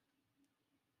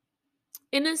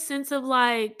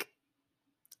like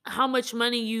how much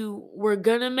money you were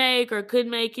gonna make or could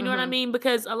make, you know what I mean?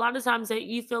 Because a lot of times that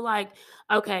you feel like,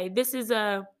 okay,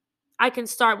 I can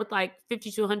start with like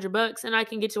 50 to $100 and I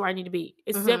can get to where I need to be.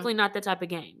 It's definitely not that type of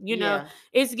game. Yeah.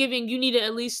 It's giving, you need to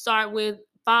at least start with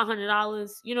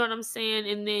 $500, you know what I'm saying?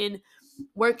 And then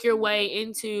work your way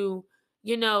into,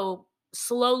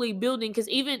 slowly building. Cause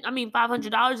even,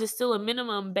 $500 is still a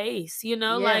minimum base,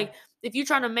 Yeah. like if you're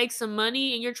trying to make some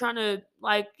money and you're trying to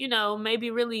like, maybe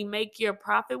really make your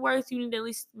profit worth, you need to at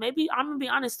least, maybe I'm gonna be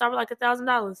honest, start with like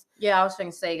 $1,000. Yeah, I was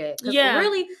trying to say that. Because Yeah.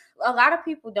 really, a lot of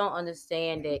people don't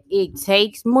understand that it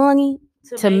takes money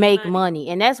to make make money. money.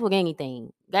 And that's with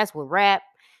anything. That's with rap.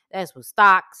 That's with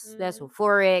stocks. That's with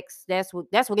forex. That's with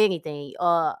anything.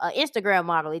 An Instagram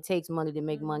model, it takes money to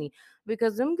make money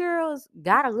because them girls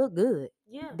gotta look good.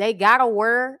 Yeah. They gotta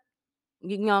wear.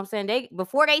 You know what I'm saying?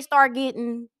 Before they start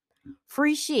getting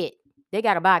free shit, they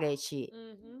gotta buy that shit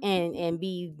and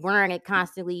be wearing it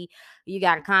constantly. You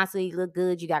gotta constantly look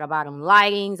good. You gotta buy them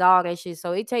lightings, all that shit.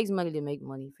 So it takes money to make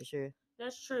money for sure.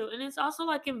 That's true. And it's also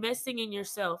like investing in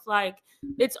yourself. Like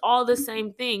it's all the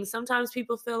same thing. Sometimes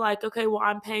people feel like, okay, well,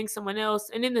 I'm paying someone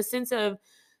else. And in the sense of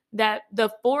that,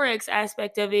 the Forex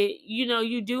aspect of it,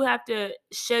 you do have to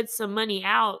shed some money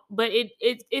out, but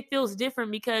it feels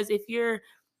different because if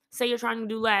say you're trying to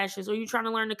do lashes or you're trying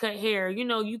to learn to cut hair,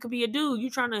 you could be a dude, you're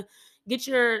trying to get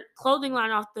your clothing line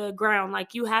off the ground.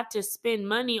 Like you have to spend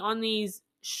money on these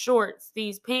shorts,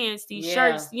 these pants, these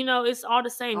shirts, it's all the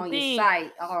same On thing. your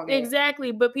site, all that.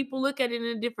 Exactly. But people look at it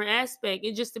in a different aspect.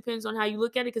 It just depends on how you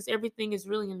look at it because everything is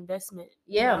really an investment.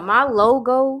 Yeah, my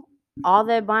logo, all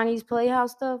that Bonnie's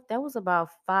Playhouse stuff, that was about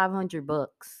 $500.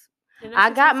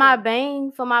 I got my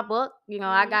bang for my buck.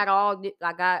 I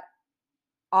got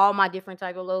all my different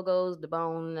type of logos, the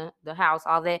bone, the house,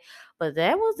 all that. But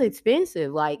that was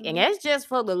expensive. Like, and that's just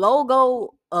for the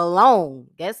logo alone.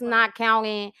 That's not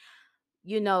counting,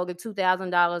 the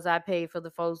 $2,000 I paid for the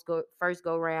first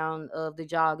go round of the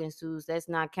jogging suits. That's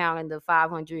not counting the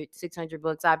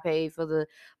 $500-$600 I paid for the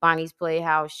Bonnie's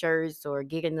Playhouse shirts or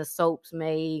getting the soaps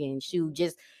made and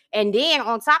shoes. And then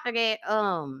on top of that,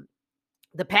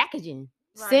 the packaging.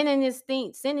 sending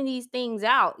these things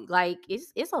out. Like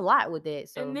it's a lot with that.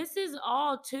 So And this is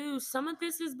all too. Some of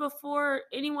this is before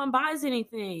anyone buys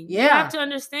anything. You Yeah. have to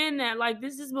understand that. Like,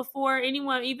 this is before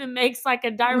anyone even makes like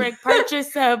a direct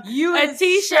purchase of you a is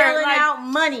t-shirt. shelling Like, out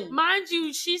money. mind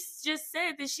you, she just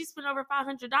said that she spent over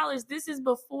 $500. This is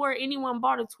before anyone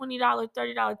bought a $20,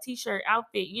 $30 t-shirt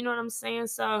outfit. You know what I'm saying?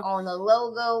 So On the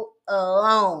logo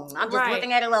alone, I'm just Right.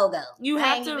 looking at a logo. You I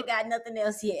have ain't to- even got nothing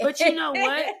else yet. But you know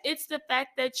what? It's the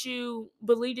fact that you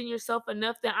believed in yourself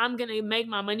enough that I'm going to make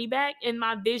my money back and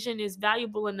my vision is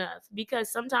valuable enough.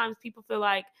 Because sometimes people feel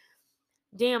like,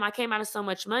 damn, I came out of so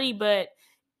much money, but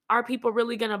are people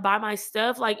really going to buy my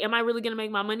stuff? Like, am I really going to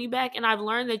make my money back? And I've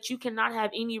learned that you cannot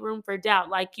have any room for doubt.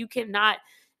 Like, you cannot,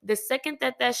 the second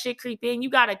that shit creep in, you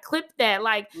got to clip that.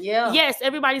 Like, yes,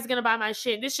 everybody's going to buy my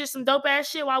shit. This just some dope ass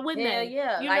shit. Why wouldn't they?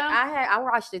 Yeah. You Like know? I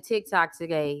watched a TikTok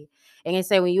today, and they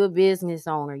say when you're a business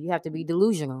owner, you have to be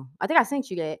delusional. I think I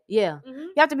sent you that. Yeah,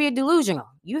 you have to be delusional.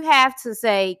 You have to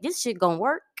say this shit gonna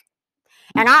work.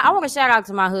 And I want to shout out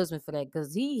to my husband for that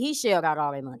because he shelled out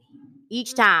all that money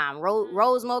each time.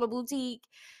 Rose Motor Boutique,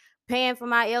 paying for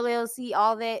my LLC,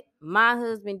 all that. My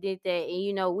husband did that,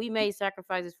 and we made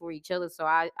sacrifices for each other. So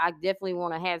I definitely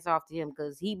want to hats off to him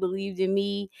because he believed in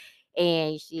me.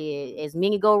 And shit, as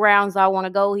many go rounds I want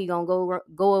to go, he gonna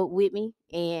go with me,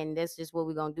 and that's just what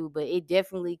we're gonna do. But it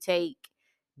definitely take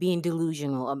being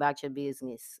delusional about your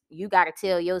business. You gotta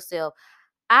tell yourself,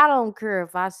 I don't care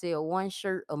if I sell one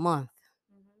shirt a month,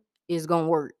 it's gonna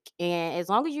work. And as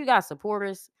long as you got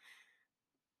supporters,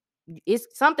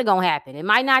 it's something gonna happen. It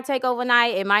might not take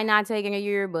overnight, it might not take in a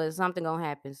year, but something gonna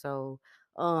happen. So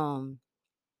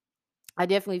I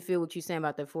definitely feel what you're saying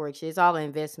about the forex. It's all an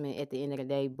investment at the end of the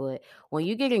day. But when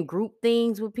you get in group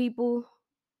things with people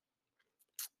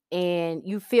and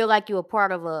you feel like you're a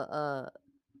part of what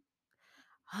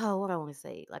I want to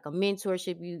say, like a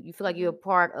mentorship, you feel like you're a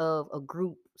part of a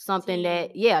group, something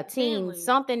team, Family.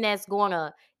 something that's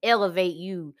gonna elevate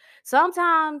you.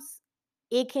 Sometimes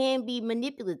it can be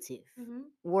manipulative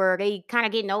where they kind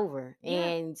of getting over,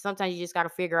 and sometimes you just got to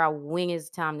figure out when it's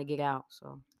time to get out.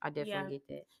 So I definitely get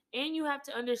that. And you have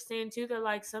to understand too that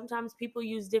like sometimes people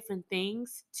use different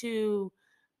things to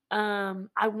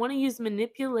I want to use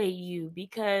manipulate you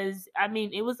because I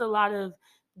mean it was a lot of,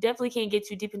 definitely can't get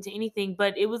too deep into anything,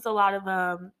 but it was a lot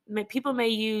of people may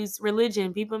use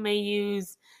religion, people may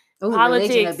use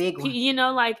politics, religion, a big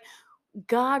one. Like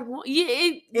God,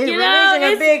 it's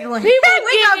a big one. People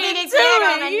we gonna get into into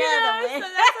that on it, another one. so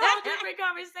that's a whole different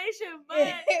conversation.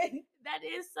 But that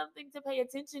is something to pay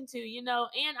attention to,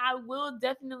 And I will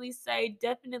definitely say,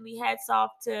 hats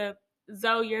off to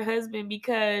Zoe, your husband,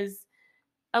 because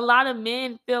a lot of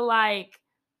men feel like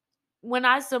when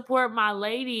I support my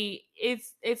lady,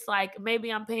 it's like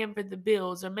maybe I'm paying for the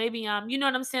bills or maybe I'm, you know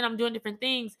what I'm saying? I'm doing different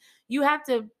things. You have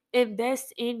to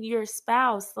invest in your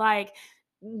spouse. Like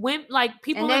when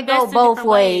people and that invest go in both different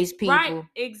ways, people. Right. people.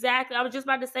 Exactly. I was just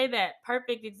about to say that.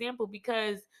 Perfect example,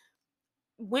 because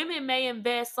women may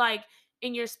invest like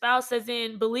in your spouse as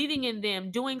in believing in them,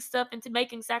 doing stuff into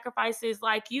making sacrifices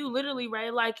like you literally,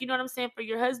 right? Like, you know what I'm saying, for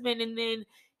your husband, and then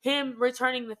him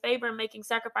returning the favor and making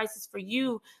sacrifices for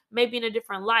you, maybe in a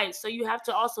different light. So you have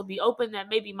to also be open that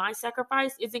maybe my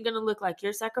sacrifice isn't going to look like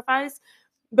your sacrifice,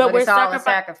 but we're it's all a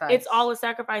sacrifice. It's all a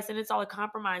sacrifice, and it's all a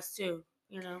compromise too,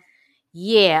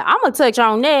 Yeah, I'm gonna touch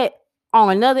on that on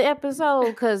another episode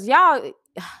because y'all,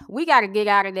 we got to get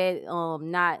out of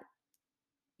that.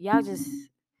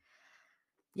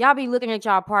 Y'all be looking at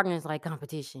y'all partners like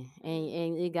competition,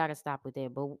 and you got to stop with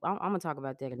that. But I'm gonna talk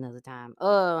about that another time.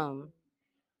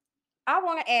 I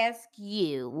want to ask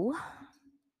you,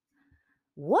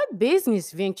 what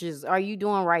business ventures are you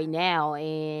doing right now,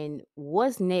 and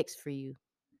what's next for you?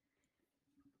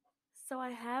 So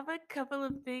I have a couple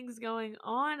of things going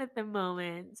on at the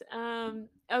moment.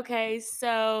 Okay,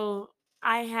 so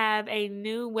I have a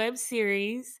new web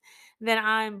series that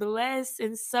I'm blessed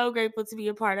and so grateful to be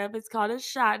a part of. It's called A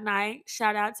Shot Night.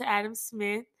 Shout out to Adam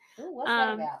Smith. Ooh, what's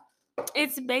that about?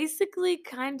 It's basically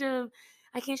kind of,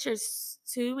 I can't share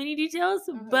too many details,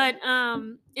 but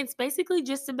it's basically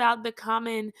just about the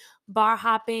common bar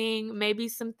hopping. Maybe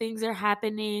some things are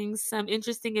happening, some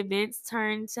interesting events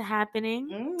turn to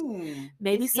happening.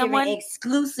 Maybe it's someone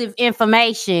exclusive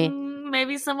information.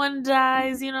 Maybe someone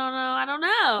dies. You don't know. I don't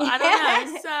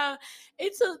know.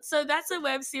 So so that's a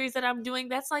web series that I'm doing.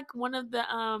 That's like one of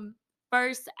the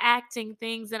first acting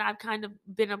things that I've kind of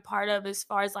been a part of as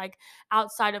far as like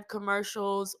outside of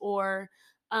commercials or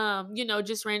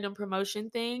just random promotion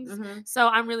things. So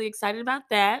I'm really excited about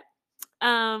that.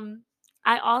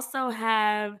 I also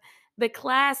have the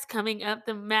class coming up,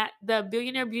 the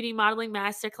Billionaire Beauty Modeling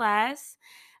Masterclass.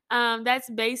 That's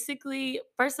basically,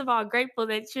 first of all, grateful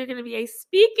that you're going to be a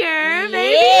speaker,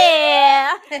 baby.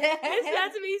 Yeah. It's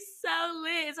about to be so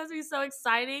lit. It's about to be so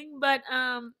exciting. But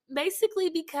basically,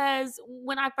 because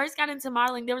when I first got into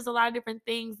modeling, there was a lot of different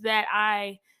things that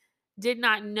I did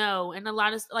not know, and a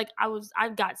lot of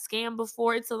I've got scammed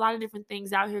before. It's a lot of different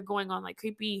things out here going on, like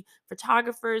creepy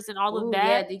photographers and all of that.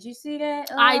 Yeah, did you see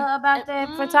that I about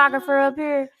that photographer up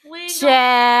here? we ain't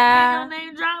Child. gonna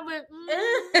name drop, but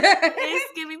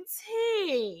it's giving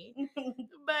tea.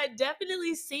 But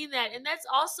definitely seen that, and that's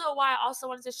also why I also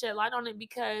wanted to shed light on it,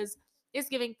 because it's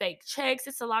giving fake checks.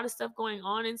 It's a lot of stuff going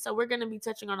on, and so we're going to be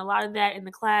touching on a lot of that in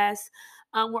the class.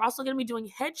 We're also going to be doing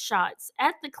headshots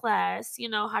at the class,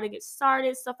 how to get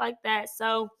started, stuff like that.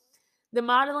 So the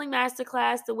modeling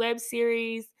masterclass, the web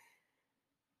series,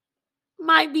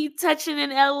 might be touching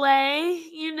in LA.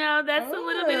 That's a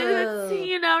little bit of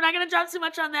tea, I'm not going to drop too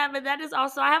much on that, but that is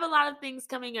also, I have a lot of things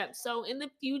coming up. So in the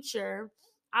future,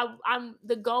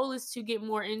 the goal is to get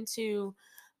more into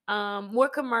more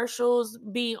commercials,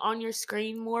 be on your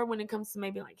screen more when it comes to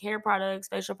maybe like hair products,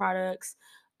 facial products,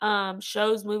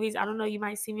 shows, movies. I don't know, you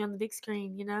might see me on the big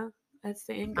screen, that's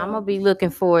the end goal. I'm gonna be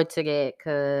looking forward to that,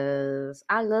 because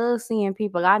I love seeing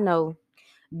people I know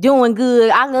doing good.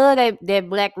 I love that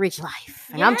black rich life,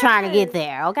 and I'm trying to get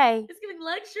there. Okay, it's giving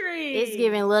luxury. It's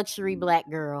giving luxury, black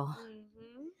girl.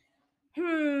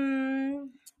 Mm-hmm.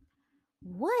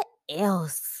 What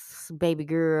else, baby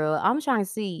girl? I'm trying to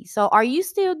see. So, are you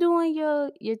still doing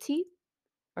your teeth?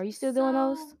 Are you still doing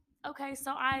those? Okay,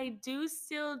 so I do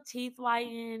still teeth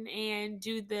whiten and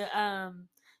do the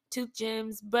tooth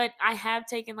gems, but I have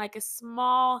taken like a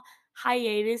small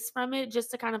hiatus from it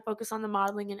just to kind of focus on the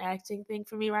modeling and acting thing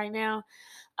for me right now.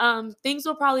 Things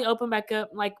will probably open back up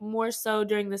like more so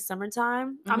during the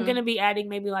summertime. I'm gonna be adding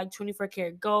maybe like 24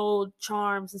 karat gold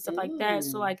charms and stuff like that.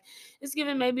 So like it's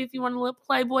given maybe if you want a little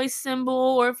Playboy symbol,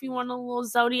 or if you want a little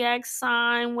zodiac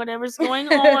sign, whatever's going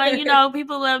on.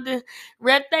 People love to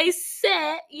rep they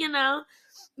set,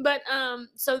 But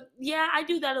so yeah, I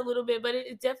do that a little bit, but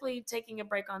it's definitely taking a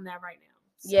break on that right now.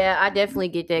 So. Yeah, I definitely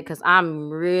get that, because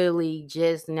I'm really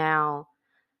just now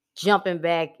jumping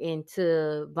back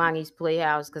into Bonnie's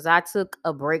Playhouse, because I took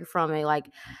a break from it. Like,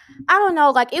 I don't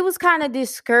know, like it was kind of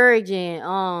discouraging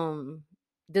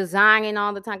designing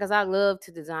all the time, because I love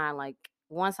to design. Like,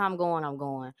 once I'm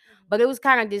going. But it was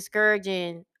kind of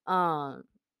discouraging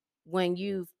when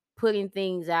you putting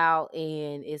things out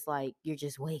and it's like you're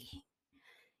just waiting.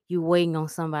 You're waiting on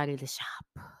somebody to shop.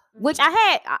 Which I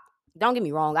had, don't get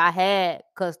me wrong, I had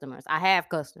customers. I have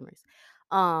customers.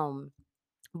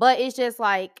 But it's just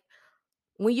like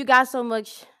when you got so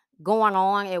much going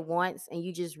on at once and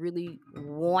you just really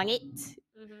want it,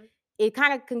 it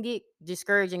kind of can get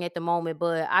discouraging at the moment.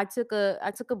 But I took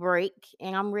a break,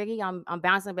 and I'm ready. I'm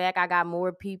bouncing back. I got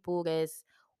more people that's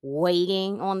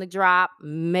waiting on the drop.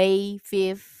 May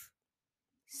 5th,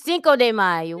 Cinco de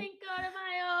Mayo.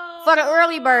 For the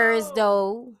early birds,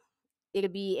 though, it'll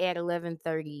be at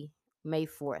 11:30, May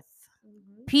 4th,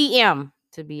 p.m.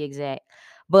 to be exact.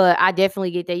 But I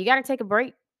definitely get that. You got to take a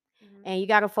break. And you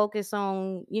got to focus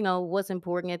on, what's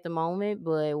important at the moment.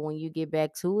 But when you get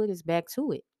back to it, it's back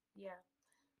to it. Yeah,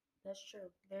 that's true.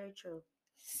 Very true.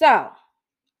 So,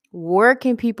 where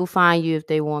can people find you if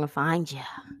they want to find you?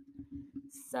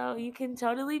 So you can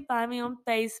totally find me on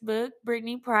Facebook,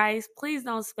 Brittany Price. Please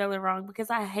don't spell it wrong,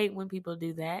 because I hate when people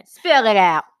do that. Spell it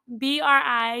out.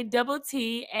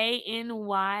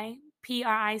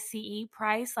 BRITTANY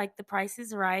Price, like the price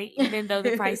is right, even though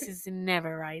the price is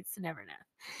never right. It's never enough.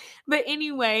 But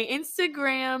anyway,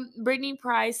 Instagram, Brittany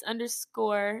Price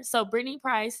 _. So Brittany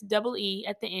Price, EE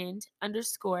at the end,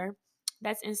 _.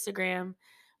 That's Instagram.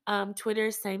 Twitter,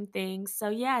 same thing. So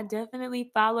yeah,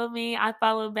 definitely follow me. I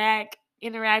follow back.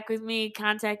 Interact with me.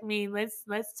 Contact me. Let's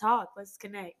talk. Let's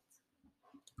connect.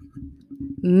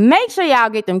 Make sure y'all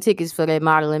get them tickets for that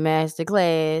modeling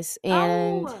masterclass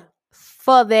and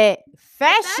for that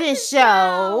fashion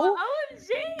show.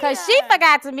 Because she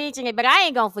forgot to mention it, but I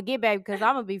ain't going to forget, baby, because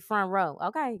I'm going to be front row.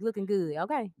 Okay? Looking good.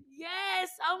 Okay? Yes.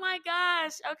 Oh, my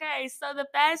gosh. Okay. So the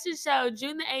fashion show,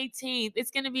 June the 18th,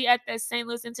 it's going to be at the St.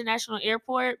 Louis International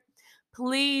Airport.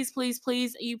 Please, please,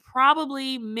 please. You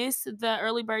probably missed the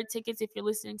early bird tickets if you're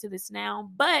listening to this now,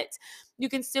 but you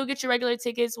can still get your regular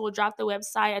tickets. We'll drop the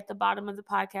website at the bottom of the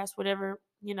podcast, whatever,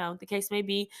 the case may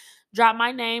be. Drop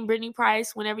my name, Brittany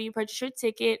Price, whenever you purchase your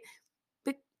ticket.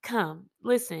 But come,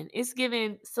 listen, it's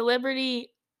giving celebrity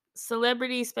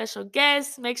special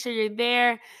guests. Make sure you're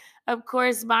there. Of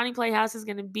course, Bonnie Playhouse is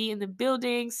going to be in the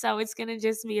building, so it's going to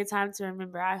just be a time to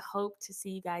remember. I hope to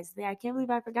see you guys there. I can't believe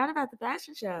I forgot about the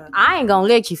fashion show. I ain't gonna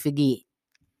let you forget.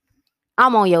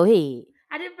 I'm on your head.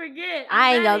 I didn't forget.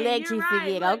 I ain't ready. gonna let You're you right.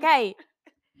 forget, Look. okay?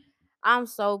 I'm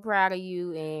so proud of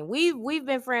you, and we've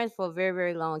been friends for a very,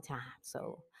 very long time.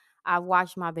 So I've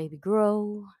watched my baby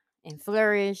grow and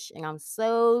flourish, and I'm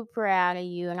so proud of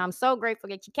you, and I'm so grateful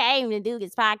that you came to do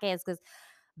this podcast because,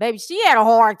 baby, she had a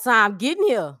hard time getting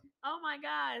here. Oh my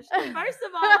gosh! First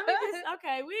of all, let me just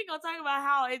okay. We ain't gonna talk about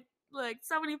how it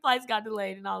so many flights got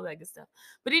delayed and all that good stuff.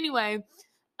 But anyway,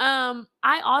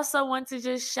 I also want to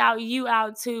just shout you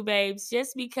out too, babes,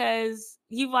 just because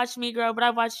you've watched me grow, but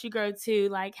I've watched you grow too.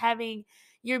 Like having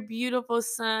your beautiful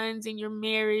sons and your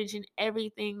marriage and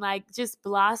everything, like just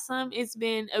blossom. It's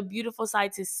been a beautiful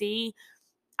sight to see.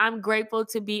 I'm grateful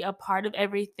to be a part of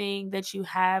everything that you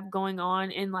have going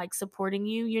on and like supporting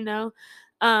you, you know.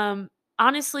 Um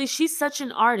Honestly, she's such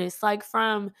an artist, like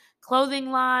from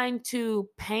clothing line to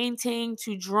painting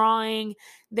to drawing.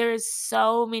 There's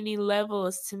so many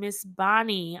levels to Miss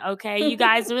Bonnie, okay? You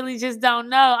guys really just don't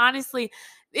know. Honestly,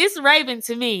 it's Raven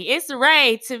to me. It's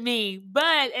Ray to me.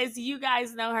 But as you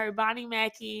guys know her, Bonnie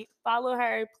Mackey, follow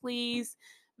her, please.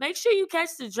 Make sure you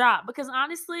catch the drop because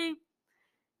honestly,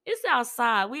 it's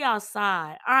outside. We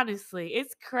outside. Honestly,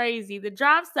 it's crazy. The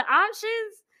drops, the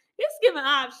options, it's giving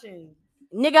options.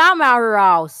 Nigga, I'm out here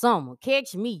all summer.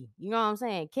 Catch me. You know what I'm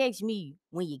saying? Catch me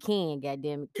when you can,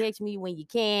 goddamn it. Catch me when you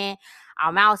can.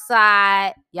 I'm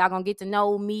outside. Y'all gonna get to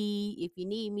know me. If you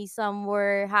need me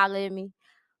somewhere, holler at me.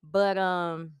 But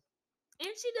And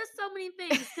she does so many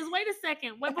things. Because wait a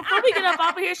second. Wait, before we get up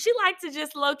off of here, she likes to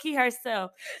just low-key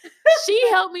herself. She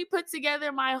helped me put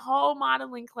together my whole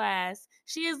modeling class.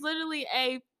 She is literally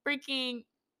a freaking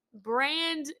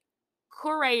brand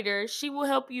curator. She will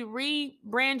help you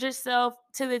rebrand yourself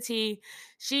to the T.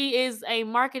 She is a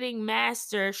marketing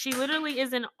master. She literally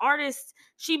is an artist.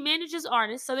 She manages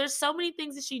artists. So there's so many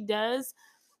things that she does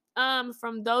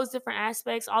from those different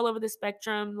aspects all over the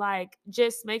spectrum. Like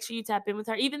just make sure you tap in with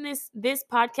her. Even this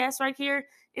podcast right here,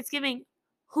 it's giving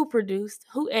who produced,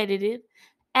 who edited,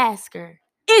 ask her.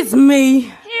 it's me.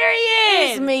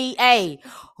 Period. It's me. Hey,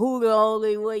 who the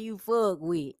only way you fuck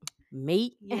with?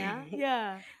 Me? Yeah.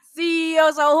 Yeah.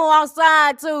 CEO, so who I'm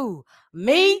signed to?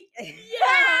 Me? Yeah,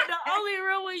 the only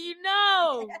real one you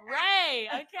know, Ray.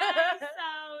 Okay, so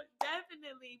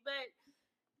definitely, but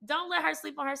don't let her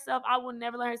sleep on herself. I will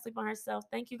never let her sleep on herself.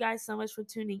 Thank you guys so much for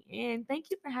tuning in. Thank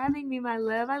you for having me, my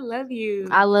love. I love you.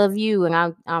 I love you, and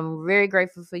I'm very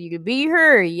grateful for you to be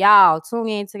here. Y'all tune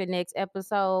in to the next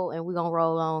episode, and we're gonna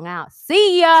roll on out.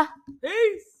 See ya.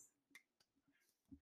 Peace.